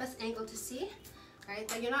this is the best angle to see, right?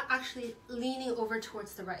 That you're not actually leaning over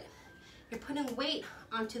towards the right. You're putting weight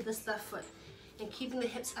onto this left foot and keeping the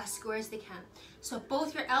hips as square as they can. So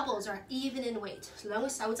both your elbows are even in weight. 兩個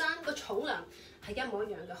手踭個重量係一模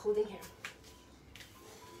一樣嘅 holding here.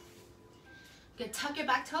 Good. Tuck your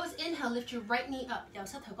back toes. Inhale, lift your right knee up. 由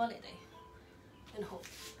膝頭哥離地 and hold.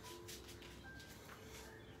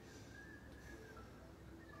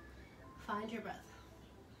 Find your breath.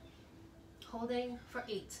 Holding for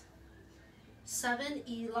 8, 7,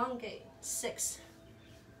 elongate, 6,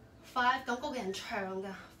 5, 感覺嘅人長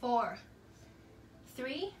㗎 4,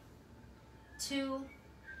 3, 2,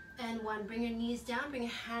 and 1. Bring your knees down, bring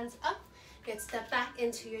your hands up. Get step back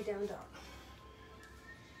into your down dog.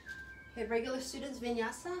 Okay, regular students,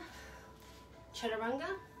 Vinyasa, Chaturanga,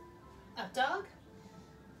 up dog,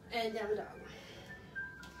 and down dog.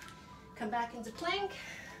 Come back into plank.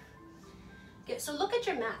 Okay, so look at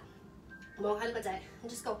your mat. And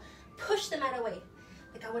just go push the mat away.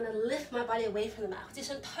 Like I want to lift my body away from the mat.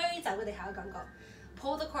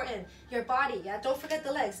 Pull the core in. Your body, yeah? Don't forget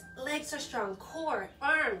the legs. Legs are strong. Core,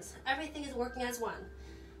 arms, everything is working as one.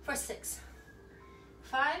 For 6,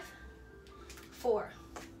 5, 4,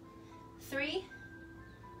 3,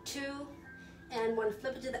 2, and 1.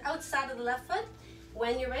 Flip it to the outside of the left foot.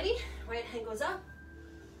 When you're ready, right hand goes up.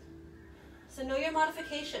 So know your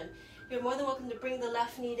modification. You're more than welcome to bring the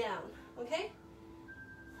left knee down. Okay?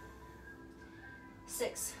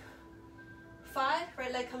 6, 5,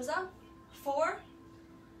 right leg comes up. 4,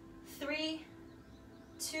 3,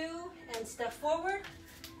 2, and step forward.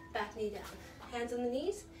 Back knee down. Hands on the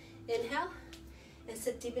knees. Inhale, and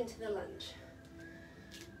sit deep into the lunge.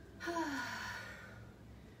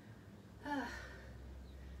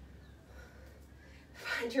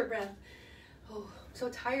 Find your breath. Oh, I'm so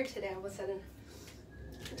tired today all of a sudden.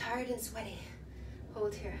 I'm tired and sweaty.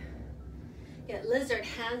 Hold here. Get lizard,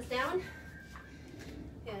 hands down,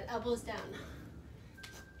 and elbows down.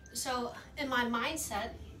 So in my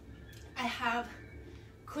mindset, I have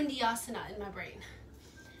Kundiyasana in my brain,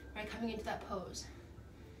 right, coming into that pose.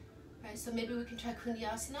 Right, so maybe we can try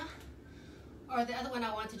Kundiyasana, or the other one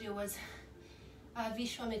I want to do was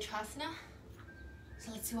Vishwamitrasana.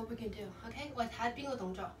 So let's see what we can do, okay? 我睇邊個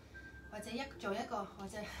動作，或者做一個，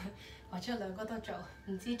或者兩個都做，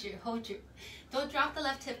唔知住 hold 住。Don't drop the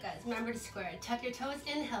left hip, guys. Remember to square. Tuck your toes.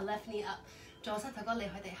 Inhale, left knee up. 左膝頭哥離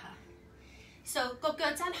開地下。So 個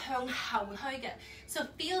腳踭向後推嘅。So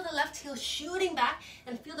feel the left heel shooting back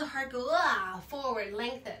and feel the heart go forward,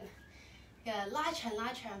 lengthen. Yeah, 拉長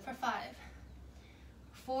for 5,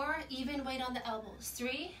 4, even weight on the elbows.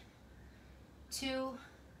 3, 2,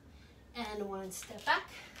 and 1. Step back.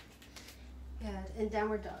 Good. And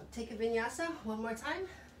downward dog. Take a vinyasa one more time.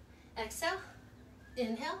 Exhale.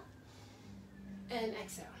 Inhale. And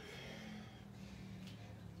exhale.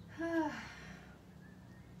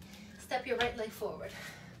 Step your right leg forward.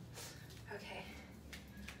 Okay.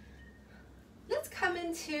 Let's come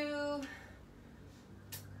into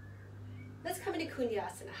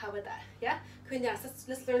Kundiyasana. How about that? Yeah? Kundiyasana.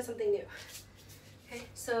 Let's learn something new. Okay,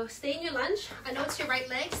 so stay in your lunge. I know it's your right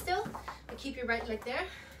leg still, but keep your right leg there.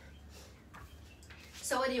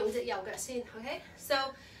 So what do you use yoga scene? Okay, so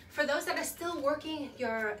for those that are still working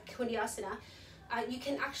your Kundiyasana, you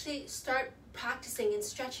can actually start practicing and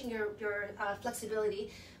stretching your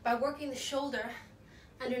flexibility by working the shoulder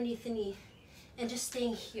underneath the knee and just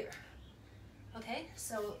staying here. Okay,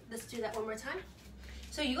 so let's do that one more time.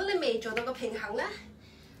 So 如果你未做到個平衡咧，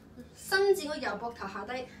伸展個右膊頭下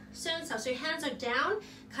低，雙手 so your hands are down,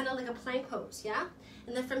 kind of like a plank pose, yeah?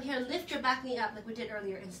 And then from here, lift your back knee up like we did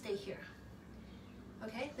earlier and stay here.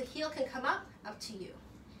 Okay, the heel can come up to you.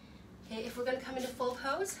 Okay, if we're going to come into full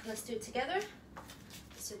pose, let's do it together.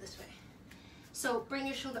 Let's do it this way. So bring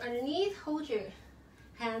your shoulder underneath, hold your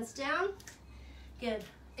hands down. Good.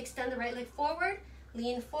 Extend the right leg forward,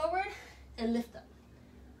 lean forward, and lift up.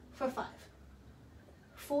 For 5,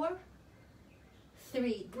 4,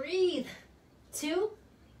 3, breathe. 2,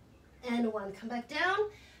 and 1. Come back down,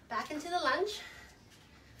 back into the lunge.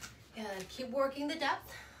 Good. Keep working the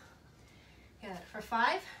depth. Good. For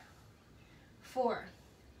 5, 4,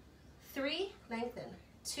 3, lengthen.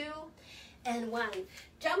 2, and 1.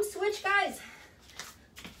 Jump switch, guys.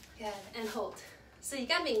 Good. And hold. So you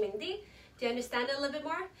got Ming. Do you understand it a little bit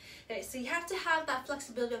more? Okay, so you have to have that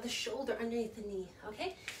flexibility of the shoulder underneath the knee.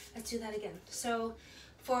 Okay, let's do that again. So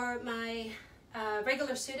for my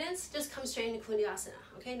regular students, just come straight into Vinyasa,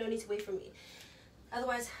 okay? No need to wait for me.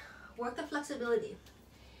 Otherwise, work the flexibility.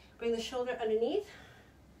 Bring the shoulder underneath.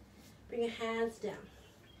 Bring your hands down.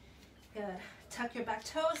 Good. Tuck your back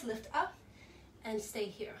toes, lift up, and stay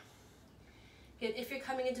here. Good. If you're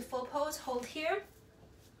coming into full pose, hold here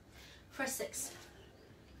for 6,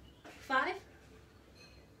 5,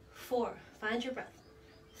 4. Find your breath.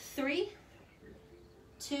 3,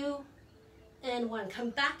 2, and 1. Come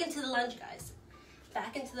back into the lunge, guys.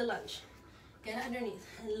 Back into the lunge. Get underneath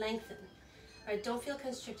and lengthen. All right, don't feel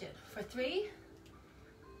constricted. For 3,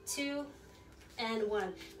 2, and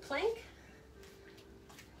 1. Plank.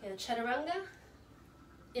 Good. Chaturanga.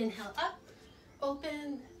 Inhale up.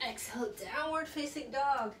 Open. Exhale. Downward facing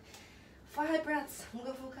dog. 5 breaths.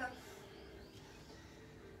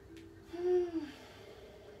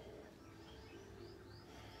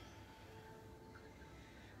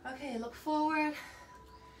 Okay, look forward.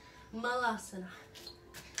 Malasana.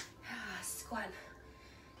 Squat.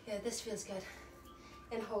 Yeah, this feels good.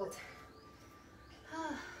 And hold.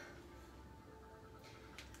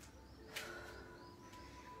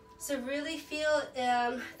 So really feel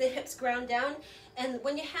the hips ground down, and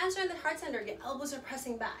when your hands are in the heart center, your elbows are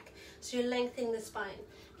pressing back, so you're lengthening the spine.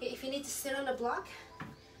 Okay, if you need to sit on the block,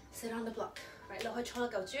 sit on the block. Right, 你可以坐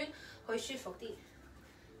喺嚿磚，可以舒服啲。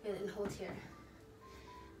And hold here.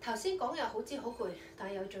 頭先講又好似好攰，但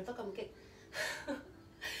係又做得咁激。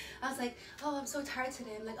I was like, oh, I'm so tired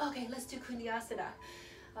today. I'm like, okay, let's do Vinyasa.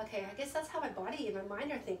 Okay, I guess that's how my body and my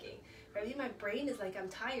mind are thinking. Maybe my brain is like, I'm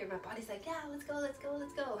tired. My body's like, yeah, let's go, let's go,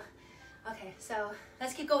 let's go. Okay, so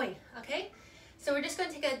let's keep going, okay? So we're just going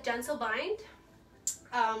to take a gentle bind.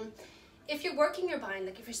 If you're working your bind,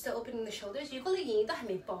 like if you're still opening the shoulders, 如果你仍然都係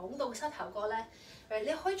未綁到膝頭哥咧， right,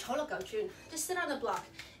 你可以坐落嚿磚, just sit on the block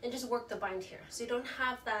and just work the bind here. So you don't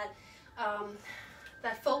have that,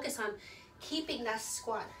 that focus on keeping that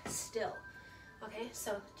squat still. Okay,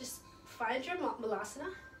 so just find your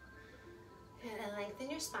malasana and lengthen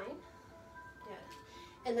your spine.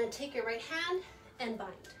 Good. And then take your right hand and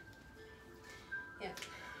bind. Yeah.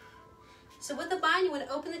 So with the bind, you want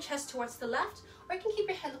to open the chest towards the left, or you can keep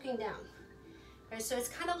your head looking down. Right, so it's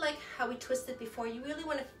kind of like how we twisted before. You really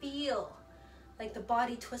want to feel like the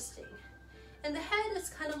body twisting. And the head is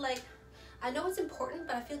kind of like, I know it's important,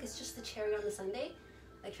 but I feel like it's just the cherry on the sundae.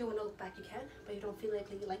 Like if you want to look back, you can, but you don't feel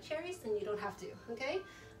like you like cherries, then you don't have to, okay?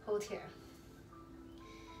 Hold here.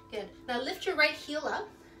 Good. Now lift your right heel up.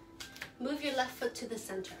 Move your left foot to the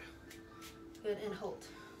center. Good, and hold.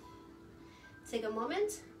 Take a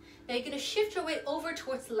moment. Now you're going to shift your weight over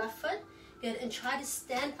towards the left foot. Good, and try to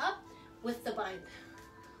stand up with the bind.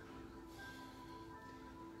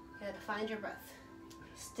 Good, find your breath.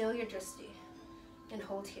 Still your drishti. And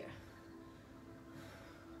hold here.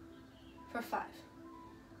 For 5,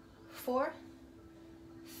 4,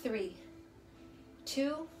 3,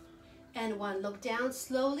 2, and 1. Look down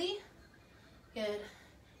slowly. Good.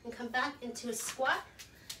 And come back into a squat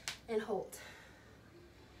and hold.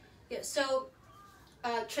 Yeah, so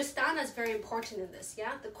Tristana is very important in this,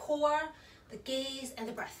 yeah? The core, the gaze, and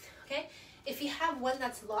the breath, okay? If you have one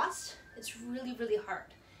that's lost, it's really, really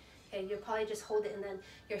hard. Okay, you'll probably just hold it and then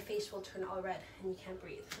your face will turn all red and you can't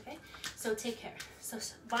breathe, okay? So take care. So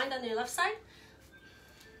bind on your left side.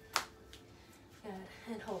 Good,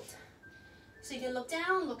 and hold. So you can look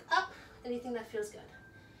down, look up, anything that feels good.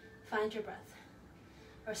 Find your breath.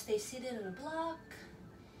 Or stay seated on a block.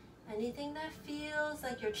 Anything that feels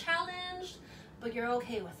like you're challenged, but you're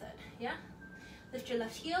okay with it, yeah? Lift your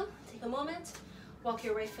left heel, take a moment, walk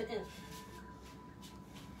your right foot in.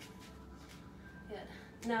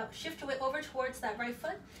 Good. Now shift your weight over towards that right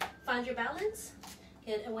foot, find your balance.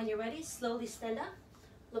 Good, and when you're ready, slowly stand up,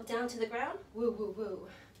 look down to the ground, woo, woo, woo.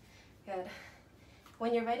 Good.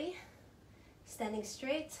 When you're ready, standing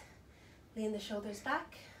straight, lean the shoulders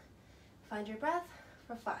back, find your breath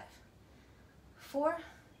for 5, 4,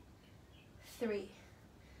 3,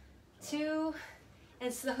 2,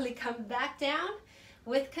 and slowly come back down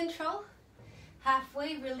with control.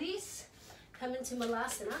 Halfway release, come into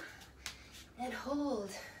Malasana and hold.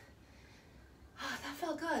 Oh, that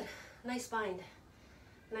felt good. Nice bind,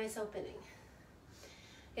 nice opening.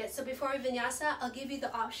 Yeah, so before we Vinyasa, I'll give you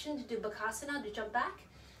the option to do Bakasana, to jump back.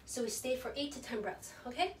 So we stay for 8 to 10 breaths,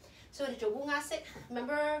 okay? So to do Wungasik,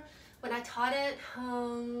 remember when I taught it,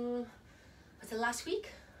 was it last week?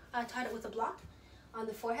 I taught it with a block on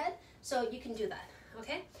the forehead. So you can do that,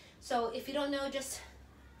 okay? So if you don't know, just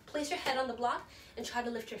place your head on the block and try to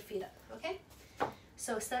lift your feet up, okay?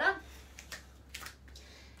 So set up.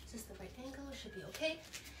 Is this the right angle? Should be okay.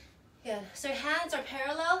 Yeah, so your hands are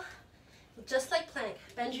parallel Just like plank.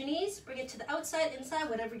 Bend your knees, bring it to the outside, inside,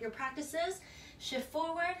 whatever your practice is. Shift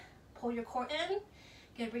forward, pull your core in.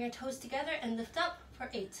 Good, bring your toes together and lift up for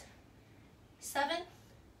 8, 7,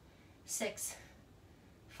 6,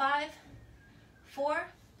 5, 4,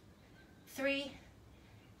 3,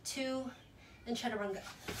 2, and chaturanga.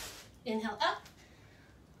 Inhale up,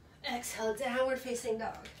 exhale, downward facing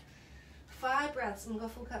dog. 5 breaths,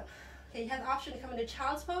 okay, you have the option to come into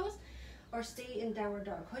child's pose or stay in downward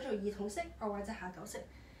dog. Or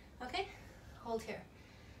okay, hold here.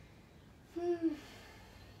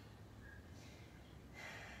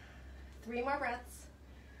 3 more breaths.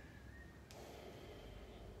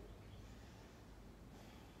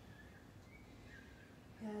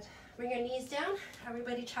 Good. Bring your knees down.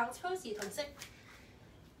 Everybody child's pose.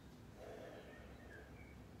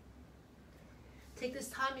 Take this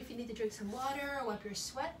time if you need to drink some water or wipe your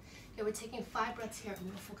sweat. Okay, we're taking 5 breaths here.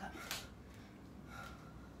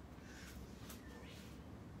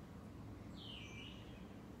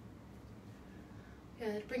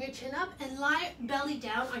 Good. Bring your chin up and lie belly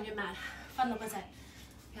down on your mat.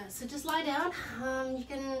 Yeah, so just lie down. You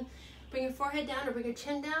can bring your forehead down or bring your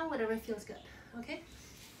chin down, whatever feels good. Okay?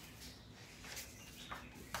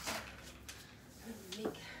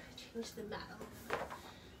 Change the mat a little bit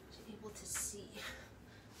to be able to see.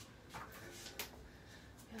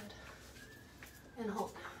 Good. And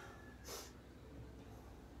hold.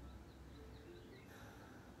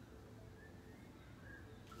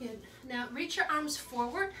 Good. Now reach your arms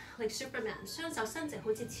forward like Superman. 雙手伸直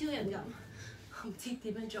好似超人咁。唔知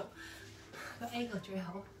點樣做，個 angle 最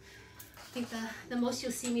好。I think the most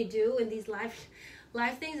you'll see me do in these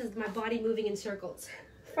live things is my body moving in circles.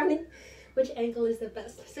 Funny. Which angle is the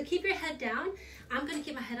best? So keep your head down. I'm going to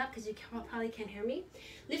keep my head up because you probably can't hear me.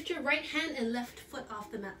 Lift your right hand and left foot off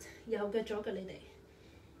the mat. Yoga joga lele.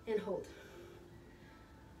 And hold.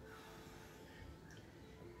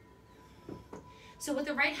 So with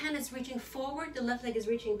the right hand is reaching forward, the left leg is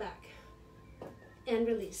reaching back. And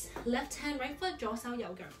release. Left hand, right foot, jaw sao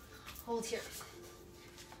yoga. Hold here.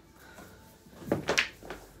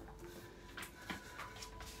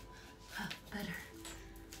 Better.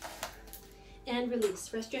 And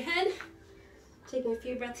release. Rest your head. Taking a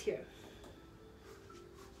few breaths here.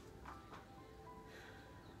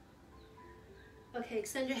 Okay,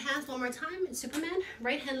 extend your hands one more time in Superman.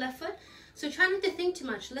 Right hand, left foot. So try not to think too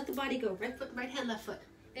much. Let the body go. Right foot, right hand, left foot.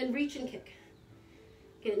 And reach and kick.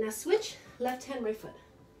 Okay, now switch. Left hand, right foot.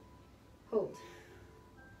 Hold.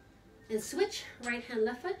 And switch. Right hand,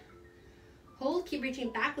 left foot. Hold. Keep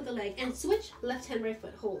reaching back with the leg. And switch. Left hand, right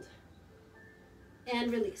foot. Hold.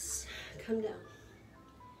 And release. Come down.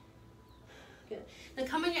 Good. Then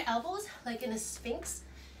come on your elbows like in a sphinx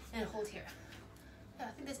and hold here. Yeah,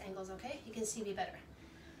 I think this angle's okay. You can see me better.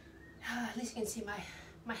 At least you can see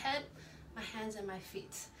my head, my hands, and my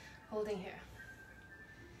feet. Holding here.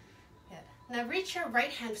 Good. Now reach your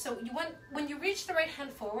right hand. So when you reach the right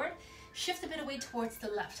hand forward, shift a bit away towards the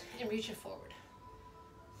left and reach it forward.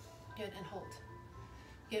 Good, and hold.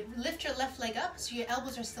 Good. Lift your left leg up so your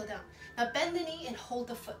elbows are still down. Now bend the knee and hold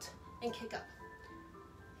the foot and kick up.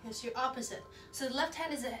 It's your opposite. So the left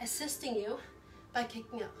hand is assisting you by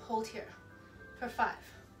kicking up. Hold here for 5,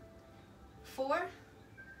 4,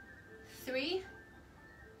 3,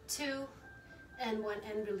 2, and 1,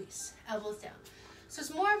 and release. Elbows down. So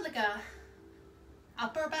it's more of like a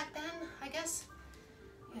upper back bend, I guess.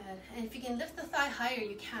 Good. And if you can lift the thigh higher,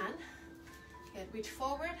 you can. Good. Reach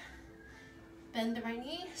forward. Bend the right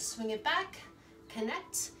knee, swing it back,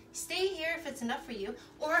 connect. Stay here if it's enough for you,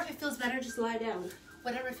 or if it feels better, just lie down.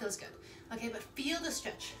 Whatever feels good. Okay, but feel the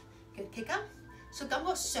stretch. Good, kick up. So 感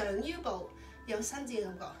覺上腰部有伸展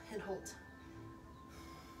嘅感覺 and hold.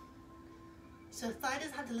 So the thigh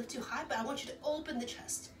doesn't have to lift too high, but I want you to open the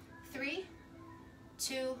chest. 3,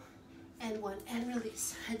 2, and 1, and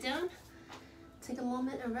release. Head down. Take a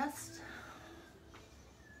moment and rest.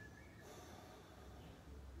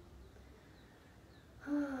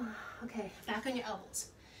 Okay, back on your elbows.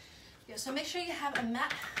 Yeah, so make sure you have a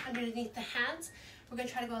mat underneath the hands. We're going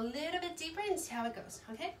to try to go a little bit deeper and see how it goes,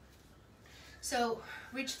 okay? So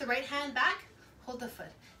reach the right hand back, hold the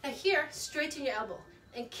foot. Now here, straighten your elbow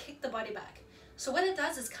and kick the body back. So what it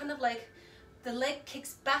does is kind of like the leg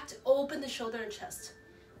kicks back to open the shoulder and chest.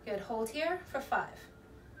 Good, hold here for 5,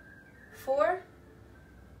 4,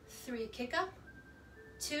 3, kick up,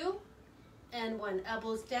 2, and 1.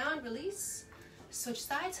 Elbows down, release. Switch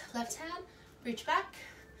sides, left hand, reach back.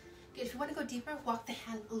 Good. If you want to go deeper, walk the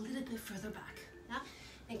hand a little bit further back, yeah?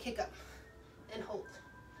 And kick up and hold.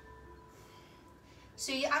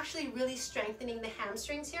 So you're actually really strengthening the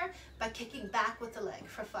hamstrings here by kicking back with the leg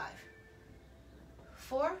for 5,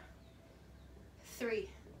 4, 3,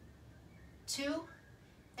 2,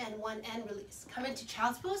 and 1, and release. Come into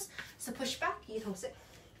child's pose. So push back, 이 동작.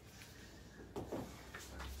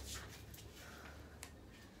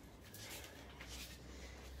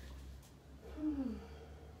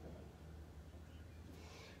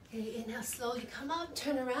 Okay, inhale, slowly come up,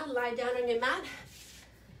 turn around, lie down on your mat.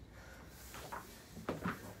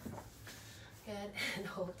 Good, and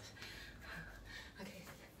hold. Okay,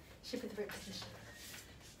 shift at the right position.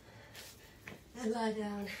 And lie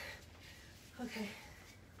down. Okay.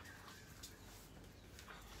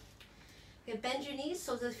 Okay, bend your knees,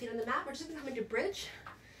 soles of the feet on the mat. We're just gonna come into bridge.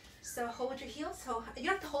 So hold your heels. So you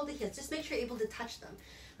don't have to hold the heels, just make sure you're able to touch them.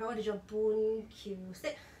 Right, boon, Q,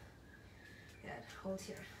 sit. Good, hold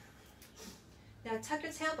here. Now tuck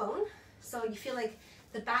your tailbone so you feel like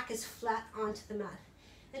the back is flat onto the mat.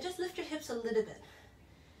 And just lift your hips a little bit.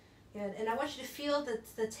 Good, and I want you to feel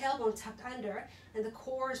that the tailbone tucked under and the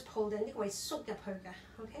core is pulled in.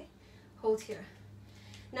 Okay, hold here.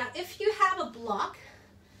 Now if you have a block,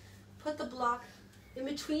 put the block in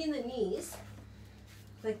between the knees,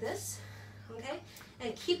 like this, okay?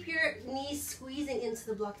 And keep your knees squeezing into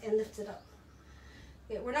the block and lift it up.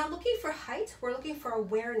 Okay, we're not looking for height, we're looking for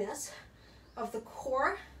awareness of the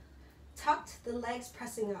core tucked, the legs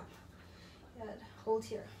pressing up. Good, hold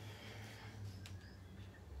here.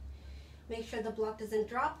 Make sure the block doesn't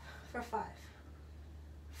drop for 5,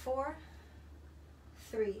 4,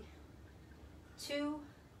 3, 2,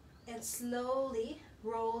 and slowly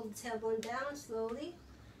roll the tailbone down, slowly.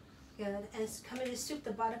 Good, and come into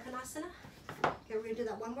Supta Baddha Konasana. Okay, we're gonna do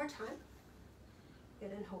that one more time.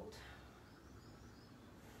 Good, and hold.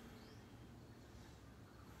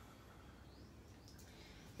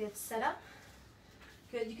 Good, set up.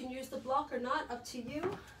 Good, you can use the block or not, up to you.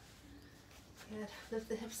 Good, lift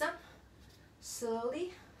the hips up.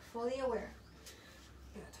 Slowly, fully aware.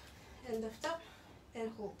 Good, and lift up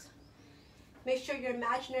and hold. Make sure your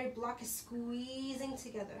imaginary block is squeezing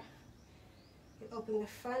together. Good, open the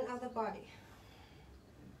front of the body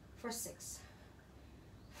for 6,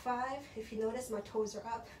 5, if you notice my toes are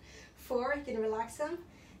up. 4, you can relax them.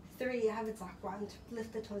 3, I have a zakwan,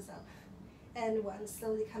 lift the toes up. And 1,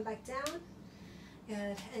 slowly come back down.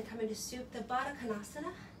 Good, and come into Supta Baddha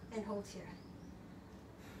Konasana and hold here.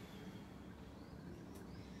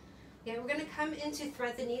 Okay, we're gonna come into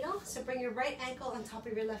thread the needle. So bring your right ankle on top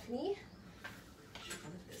of your left knee.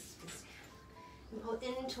 And pull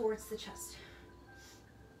in towards the chest.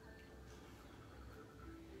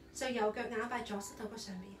 So yoga now by Josa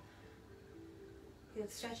Togosambi.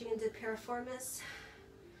 Good, stretching into piriformis.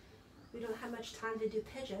 We don't have much time to do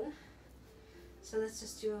pigeon. So let's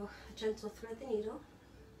just do a gentle thread the needle.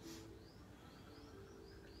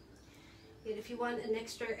 Good, if you want an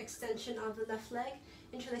extra extension of the left leg,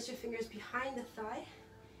 interlace your fingers behind the thigh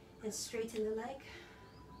and straighten the leg.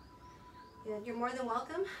 Good, you're more than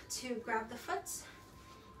welcome to grab the foot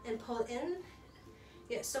and pull in.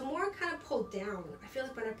 Yeah, so more kind of pull down. I feel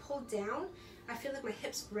like when I pull down, I feel like my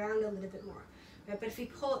hips ground a little bit more. Right? But if you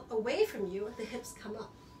pull away from you, the hips come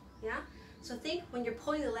up. Yeah? So think when you're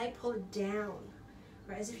pulling the leg, pull it down.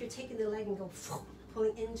 Right? As if you're taking the leg and go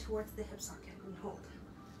pulling in towards the hip socket and hold.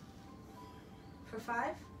 For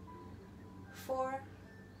 5, 4,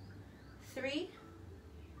 3,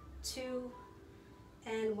 2,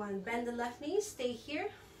 and 1. Bend the left knee, stay here.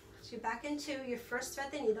 So you're back into your first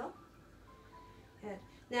thread the needle. Good.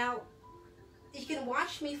 Now, you can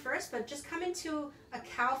watch me first, but just come into a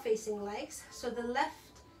cow facing legs. So the left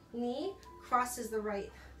knee crosses the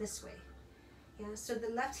right this way. Yeah, so the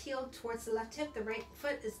left heel towards the left hip, the right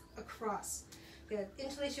foot is across. Good.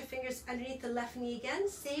 Interlace your fingers underneath the left knee again,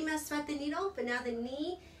 same as thread the needle, but now the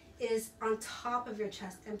knee is on top of your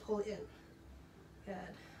chest and pull in. Good.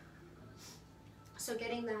 So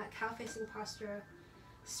getting that cow facing posture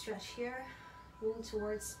stretch here, in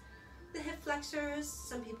towards the hip flexors.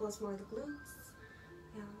 Some people it's more the glutes.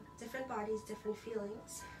 Yeah, different bodies, different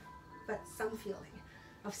feelings, but some feeling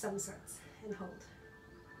of some sorts, and hold.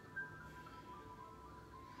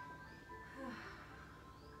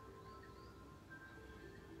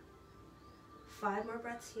 5 more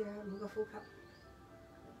breaths here. Muga full cup.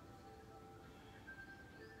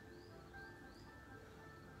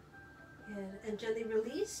 Good. And gently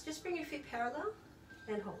release. Just bring your feet parallel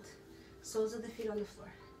and hold. Soles of the feet on the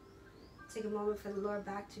floor. Take a moment for the lower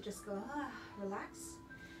back to just go, relax.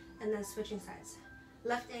 And then switching sides.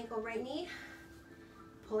 Left ankle, right knee.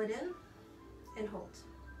 Pull it in and hold.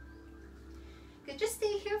 Good. Just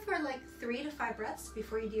stay here for like 3 to 5 breaths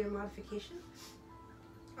before you do your modification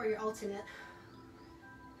or your alternate.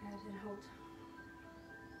 And hold.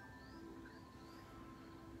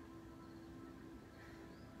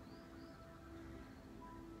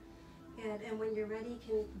 Good, and when you're ready, you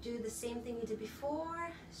can do the same thing you did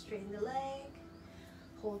before. Straighten the leg,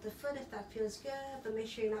 hold the foot if that feels good, but make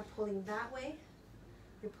sure you're not pulling that way.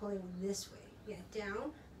 You're pulling this way. Yeah,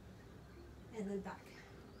 down, and then back.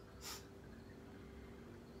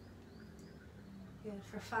 Good,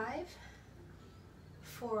 for 5,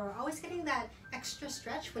 4. Always getting that extra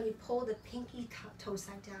stretch when you pull the pinky toe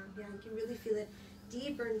side down. Yeah, you can really feel it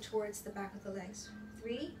deeper towards the back of the legs.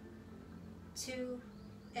 3, 2,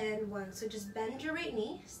 and 1. So just bend your right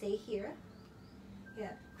knee, stay here.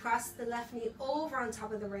 Yeah, cross the left knee over on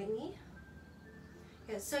top of the right knee.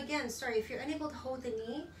 Yeah, so again, sorry, if you're unable to hold the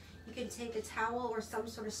knee, you can take a towel or some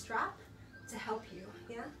sort of strap to help you.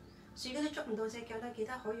 Yeah. So 如果你捉唔到隻腳咧，記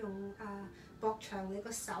得可以用駁長你個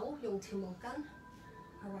手，用條毛巾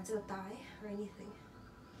或者個帶 or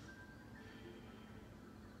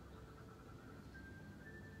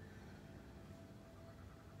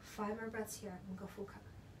anything。5 more breaths here， 5個呼吸。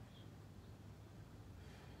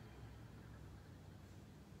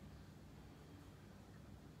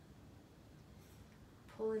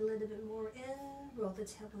Pull it a little bit more in, roll the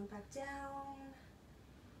tailbone back down,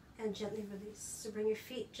 and gently release. So bring your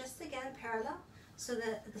feet just again parallel, so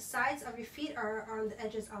that the sides of your feet are on the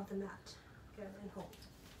edges of the mat. Good, and hold.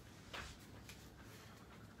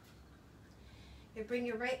 You bring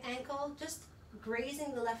your right ankle just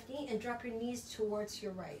grazing the left knee and drop your knees towards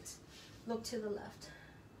your right. Look to the left.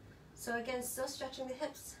 So again, still stretching the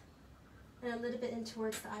hips and a little bit in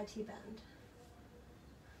towards the IT band.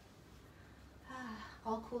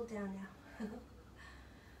 All cooled down now.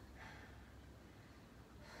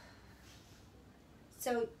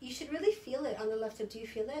 So you should really feel it on the left hip. Do you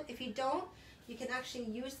feel it? If you don't, you can actually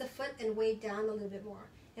use the foot and weigh down a little bit more.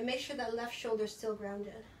 And make sure that left shoulder is still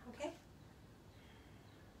grounded, okay?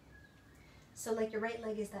 So like your right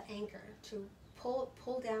leg is that anchor to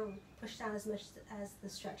pull down, push down as much as the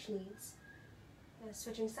stretch needs.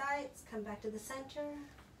 Switching sides, come back to the center.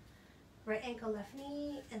 Right ankle, left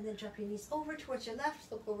knee, and then drop your knees over towards your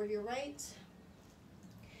left, look over your right.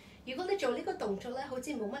 如果你做呢個動作咧，好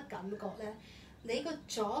似冇乜感覺咧，你個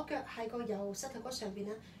左腳喺個右膝頭哥上邊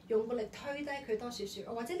咧，用個力推低佢多少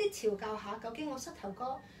少，或者你調教下，究竟我膝頭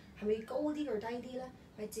哥係咪高啲或低啲咧？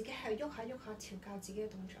咪自己係喐下調教自己嘅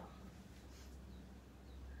動作。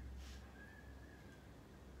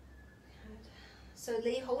So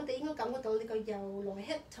你好地應該感覺到呢個右來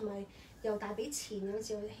hip 同埋右大髀前有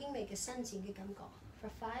時有輕微嘅伸展嘅感覺。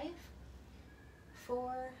For 5,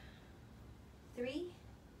 4, 3,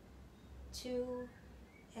 2,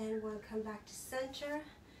 and 1. Come back to center.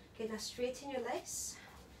 Okay, now straighten your legs.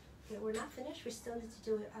 Okay, we're not finished. We still need to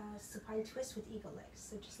do a supine twist with eagle legs.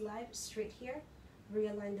 So just lie straight here.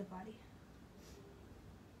 Realign the body.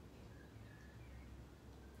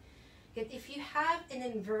 Okay, if you have an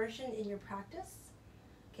inversion in your practice,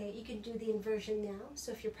 okay, you can do the inversion now.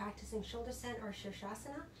 So if you're practicing shoulder stand or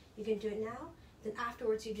Shirshasana, you can do it now. Then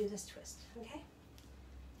afterwards you do this twist, okay?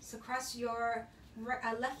 So cross your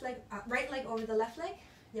left leg, right leg over the left leg,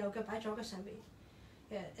 右腳擺左腳上邊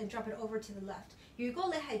and drop it over to the left. 如果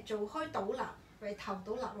你係做開倒立，頭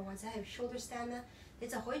倒立或者係 shoulder stand 咧，你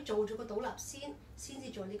就可以做咗個倒立先至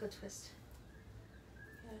做呢個 twist.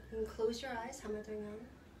 You can close your eyes，係咪對眼？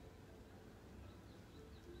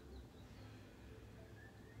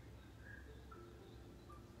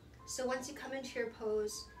 So once you come into your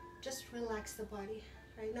pose, just relax the body,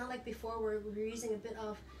 right? Not like before where we're using a bit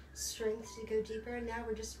of strength to go deeper. Now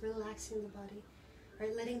we're just relaxing the body,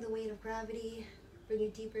 right? Letting the weight of gravity bring you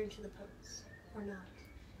deeper into the pose, or not.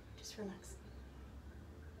 Just relax.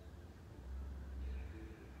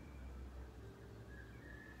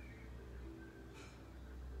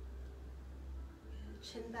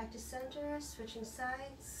 Chin back to center, switching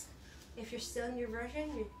sides. If you're still in your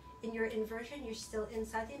version, in your inversion, you're still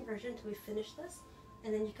inside the inversion until we finish this,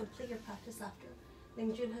 and then you complete your practice after.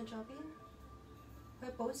 擰轉向左邊，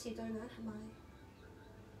去保持對眼合埋。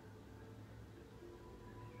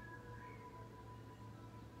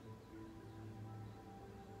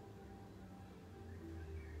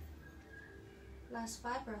Last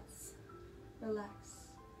 5 breaths.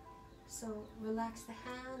 Relax. So relax the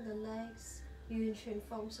hand, the legs, 完全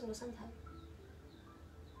放鬆個身體。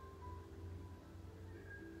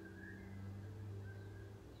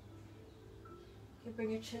You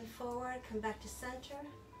bring your chin forward, come back to center.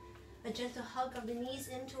 A gentle hug of the knees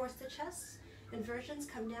in towards the chest. Inversions,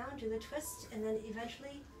 come down, do the twist, and then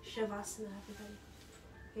eventually Shavasana, everybody.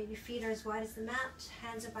 Okay, your feet are as wide as the mat,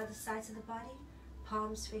 hands are by the sides of the body,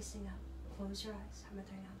 palms facing up. Close your eyes.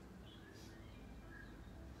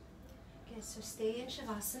 Okay, so stay in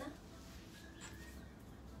Shavasana.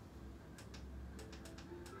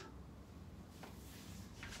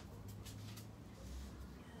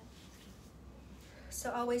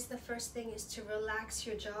 always the first thing is to relax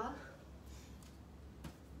your jaw.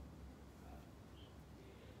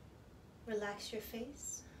 Relax your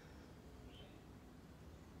face.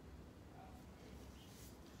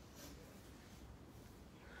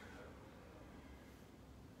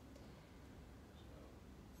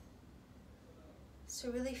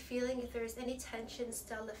 So really feeling if there's any tension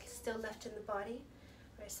still left in the body.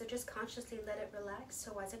 Right, so just consciously let it relax.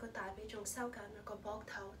 So 或者個大髀仲收緊，個膊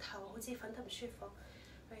頭好似瞓得唔舒服。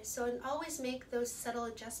Right, so and always make those subtle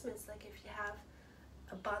adjustments. Like if you have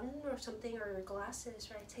a button or something or your glasses,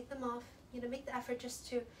 right, take them off. You know, make the effort just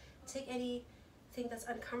to take anything that's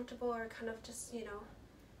uncomfortable or kind of just, you know,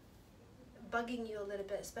 bugging you a little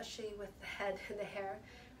bit, especially with the head and the hair.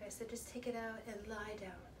 Right, so just take it out and lie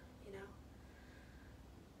down. You know.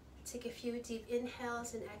 Take a few deep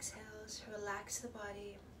inhales and exhales, relax the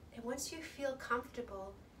body, and once you feel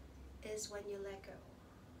comfortable is when you let go.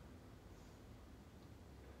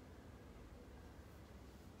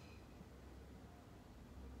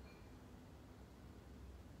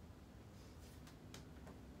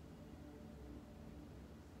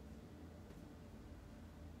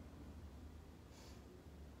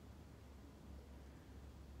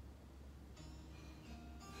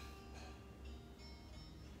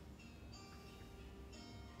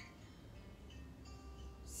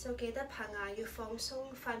 So 記得棚牙要放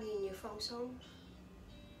鬆，塊面要放鬆，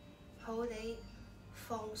好好地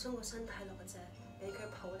放鬆個身體落個隻，俾佢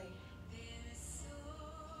抱你。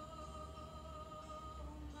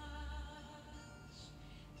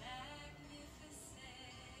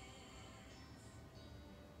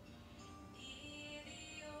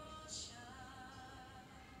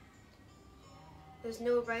There's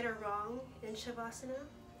no right or wrong in Shavasana,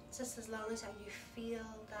 just as long as that you feel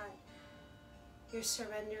that you're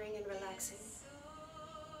surrendering and relaxing.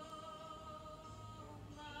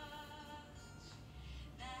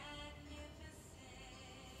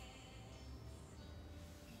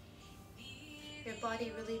 Your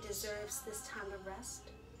body really deserves this time of rest,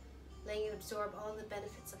 letting it absorb all the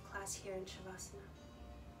benefits of class here in Shavasana.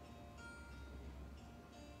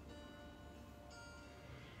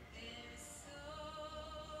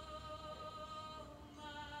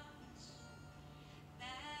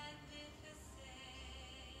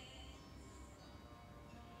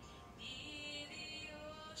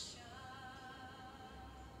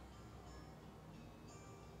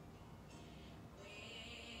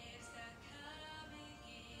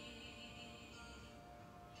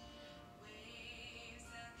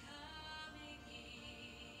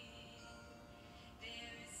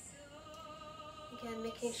 Again,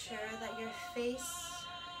 making sure that your face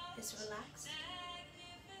is relaxed.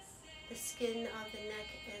 The skin of the neck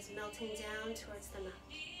is melting down towards the mouth.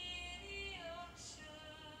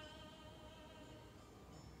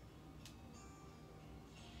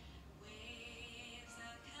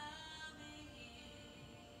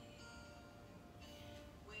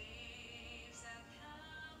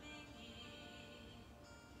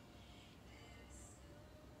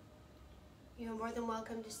 You're more than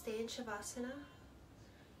welcome to stay in Shavasana.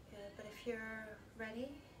 But if you're ready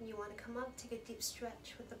and you want to come up, take a deep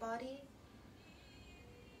stretch with the body.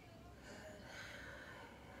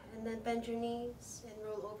 And then bend your knees and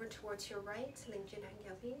roll over towards your right.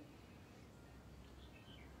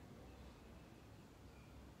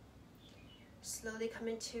 Slowly come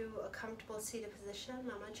into a comfortable seated position.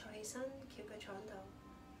 And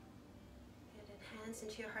hands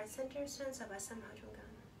into your heart center.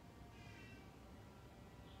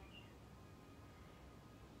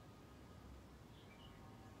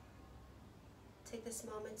 Take this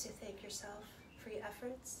moment to thank yourself for your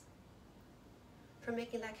efforts, for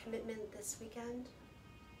making that commitment this weekend,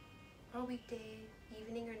 or weekday,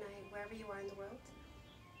 evening or night, wherever you are in the world,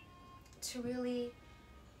 to really,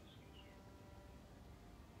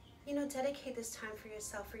 you know, dedicate this time for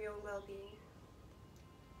yourself, for your own well-being.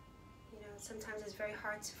 You know, sometimes it's very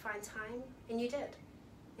hard to find time, and you did,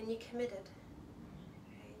 and you committed.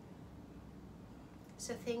 Right?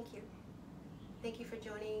 So thank you. Thank you for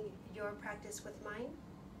joining your practice with mine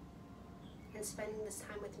and spending this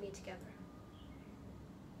time with me together.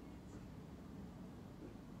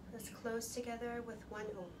 Let's close together with one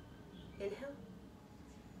Om. Inhale.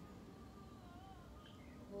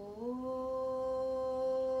 Om.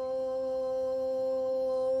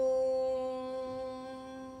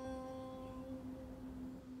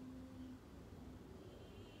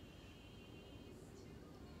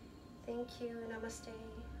 Thank you. Namaste.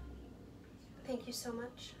 Thank you so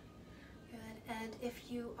much. Good. And if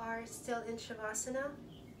you are still in Shavasana,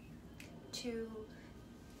 to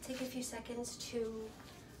take a few seconds to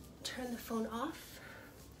turn the phone off.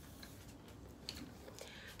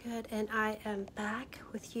 Good, and I am back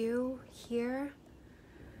with you here.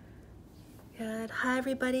 Good. Hi,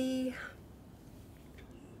 everybody.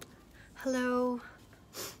 Hello.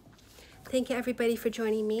 Thank you, everybody, for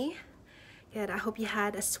joining me. Good. I hope you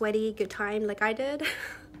had a sweaty good time like I did.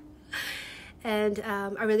 And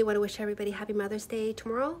I really want to wish everybody happy Mother's Day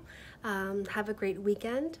tomorrow. Have a great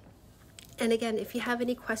weekend. And again, if you have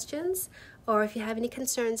any questions or if you have any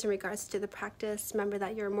concerns in regards to the practice, remember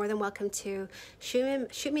that you're more than welcome to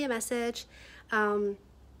shoot me a message,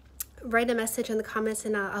 write a message in the comments,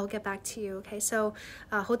 and I'll get back to you. Okay, so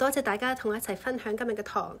好多謝大家同我一齊分享今日嘅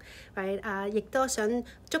堂 ，right？ 亦都想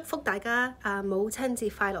祝福大家母親節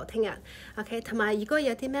快樂聽日。OK， 同埋如果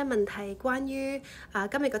有啲咩問題關於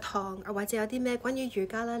今日嘅堂，或者有啲咩關於瑜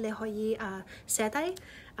伽啦，你可以寫低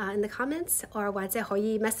in the comments， 或者可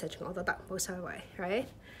以 message 我都得，冇所謂 ，right？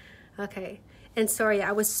 Okay, and sorry,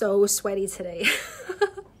 I was so sweaty today.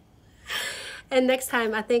 And next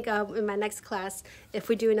time, I think in my next class, if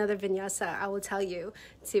we do another vinyasa, I will tell you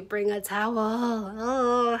to bring a towel.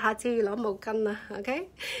 Oh, okay?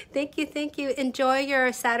 Thank you. Enjoy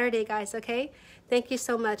your Saturday, guys, okay? Thank you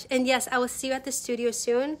so much. And yes, I will see you at the studio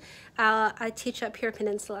soon. I teach up here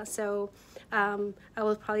Peninsula, so I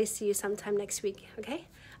will probably see you sometime next week, okay?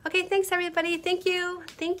 Okay, thanks, everybody. Thank you.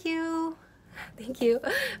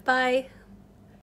 Bye.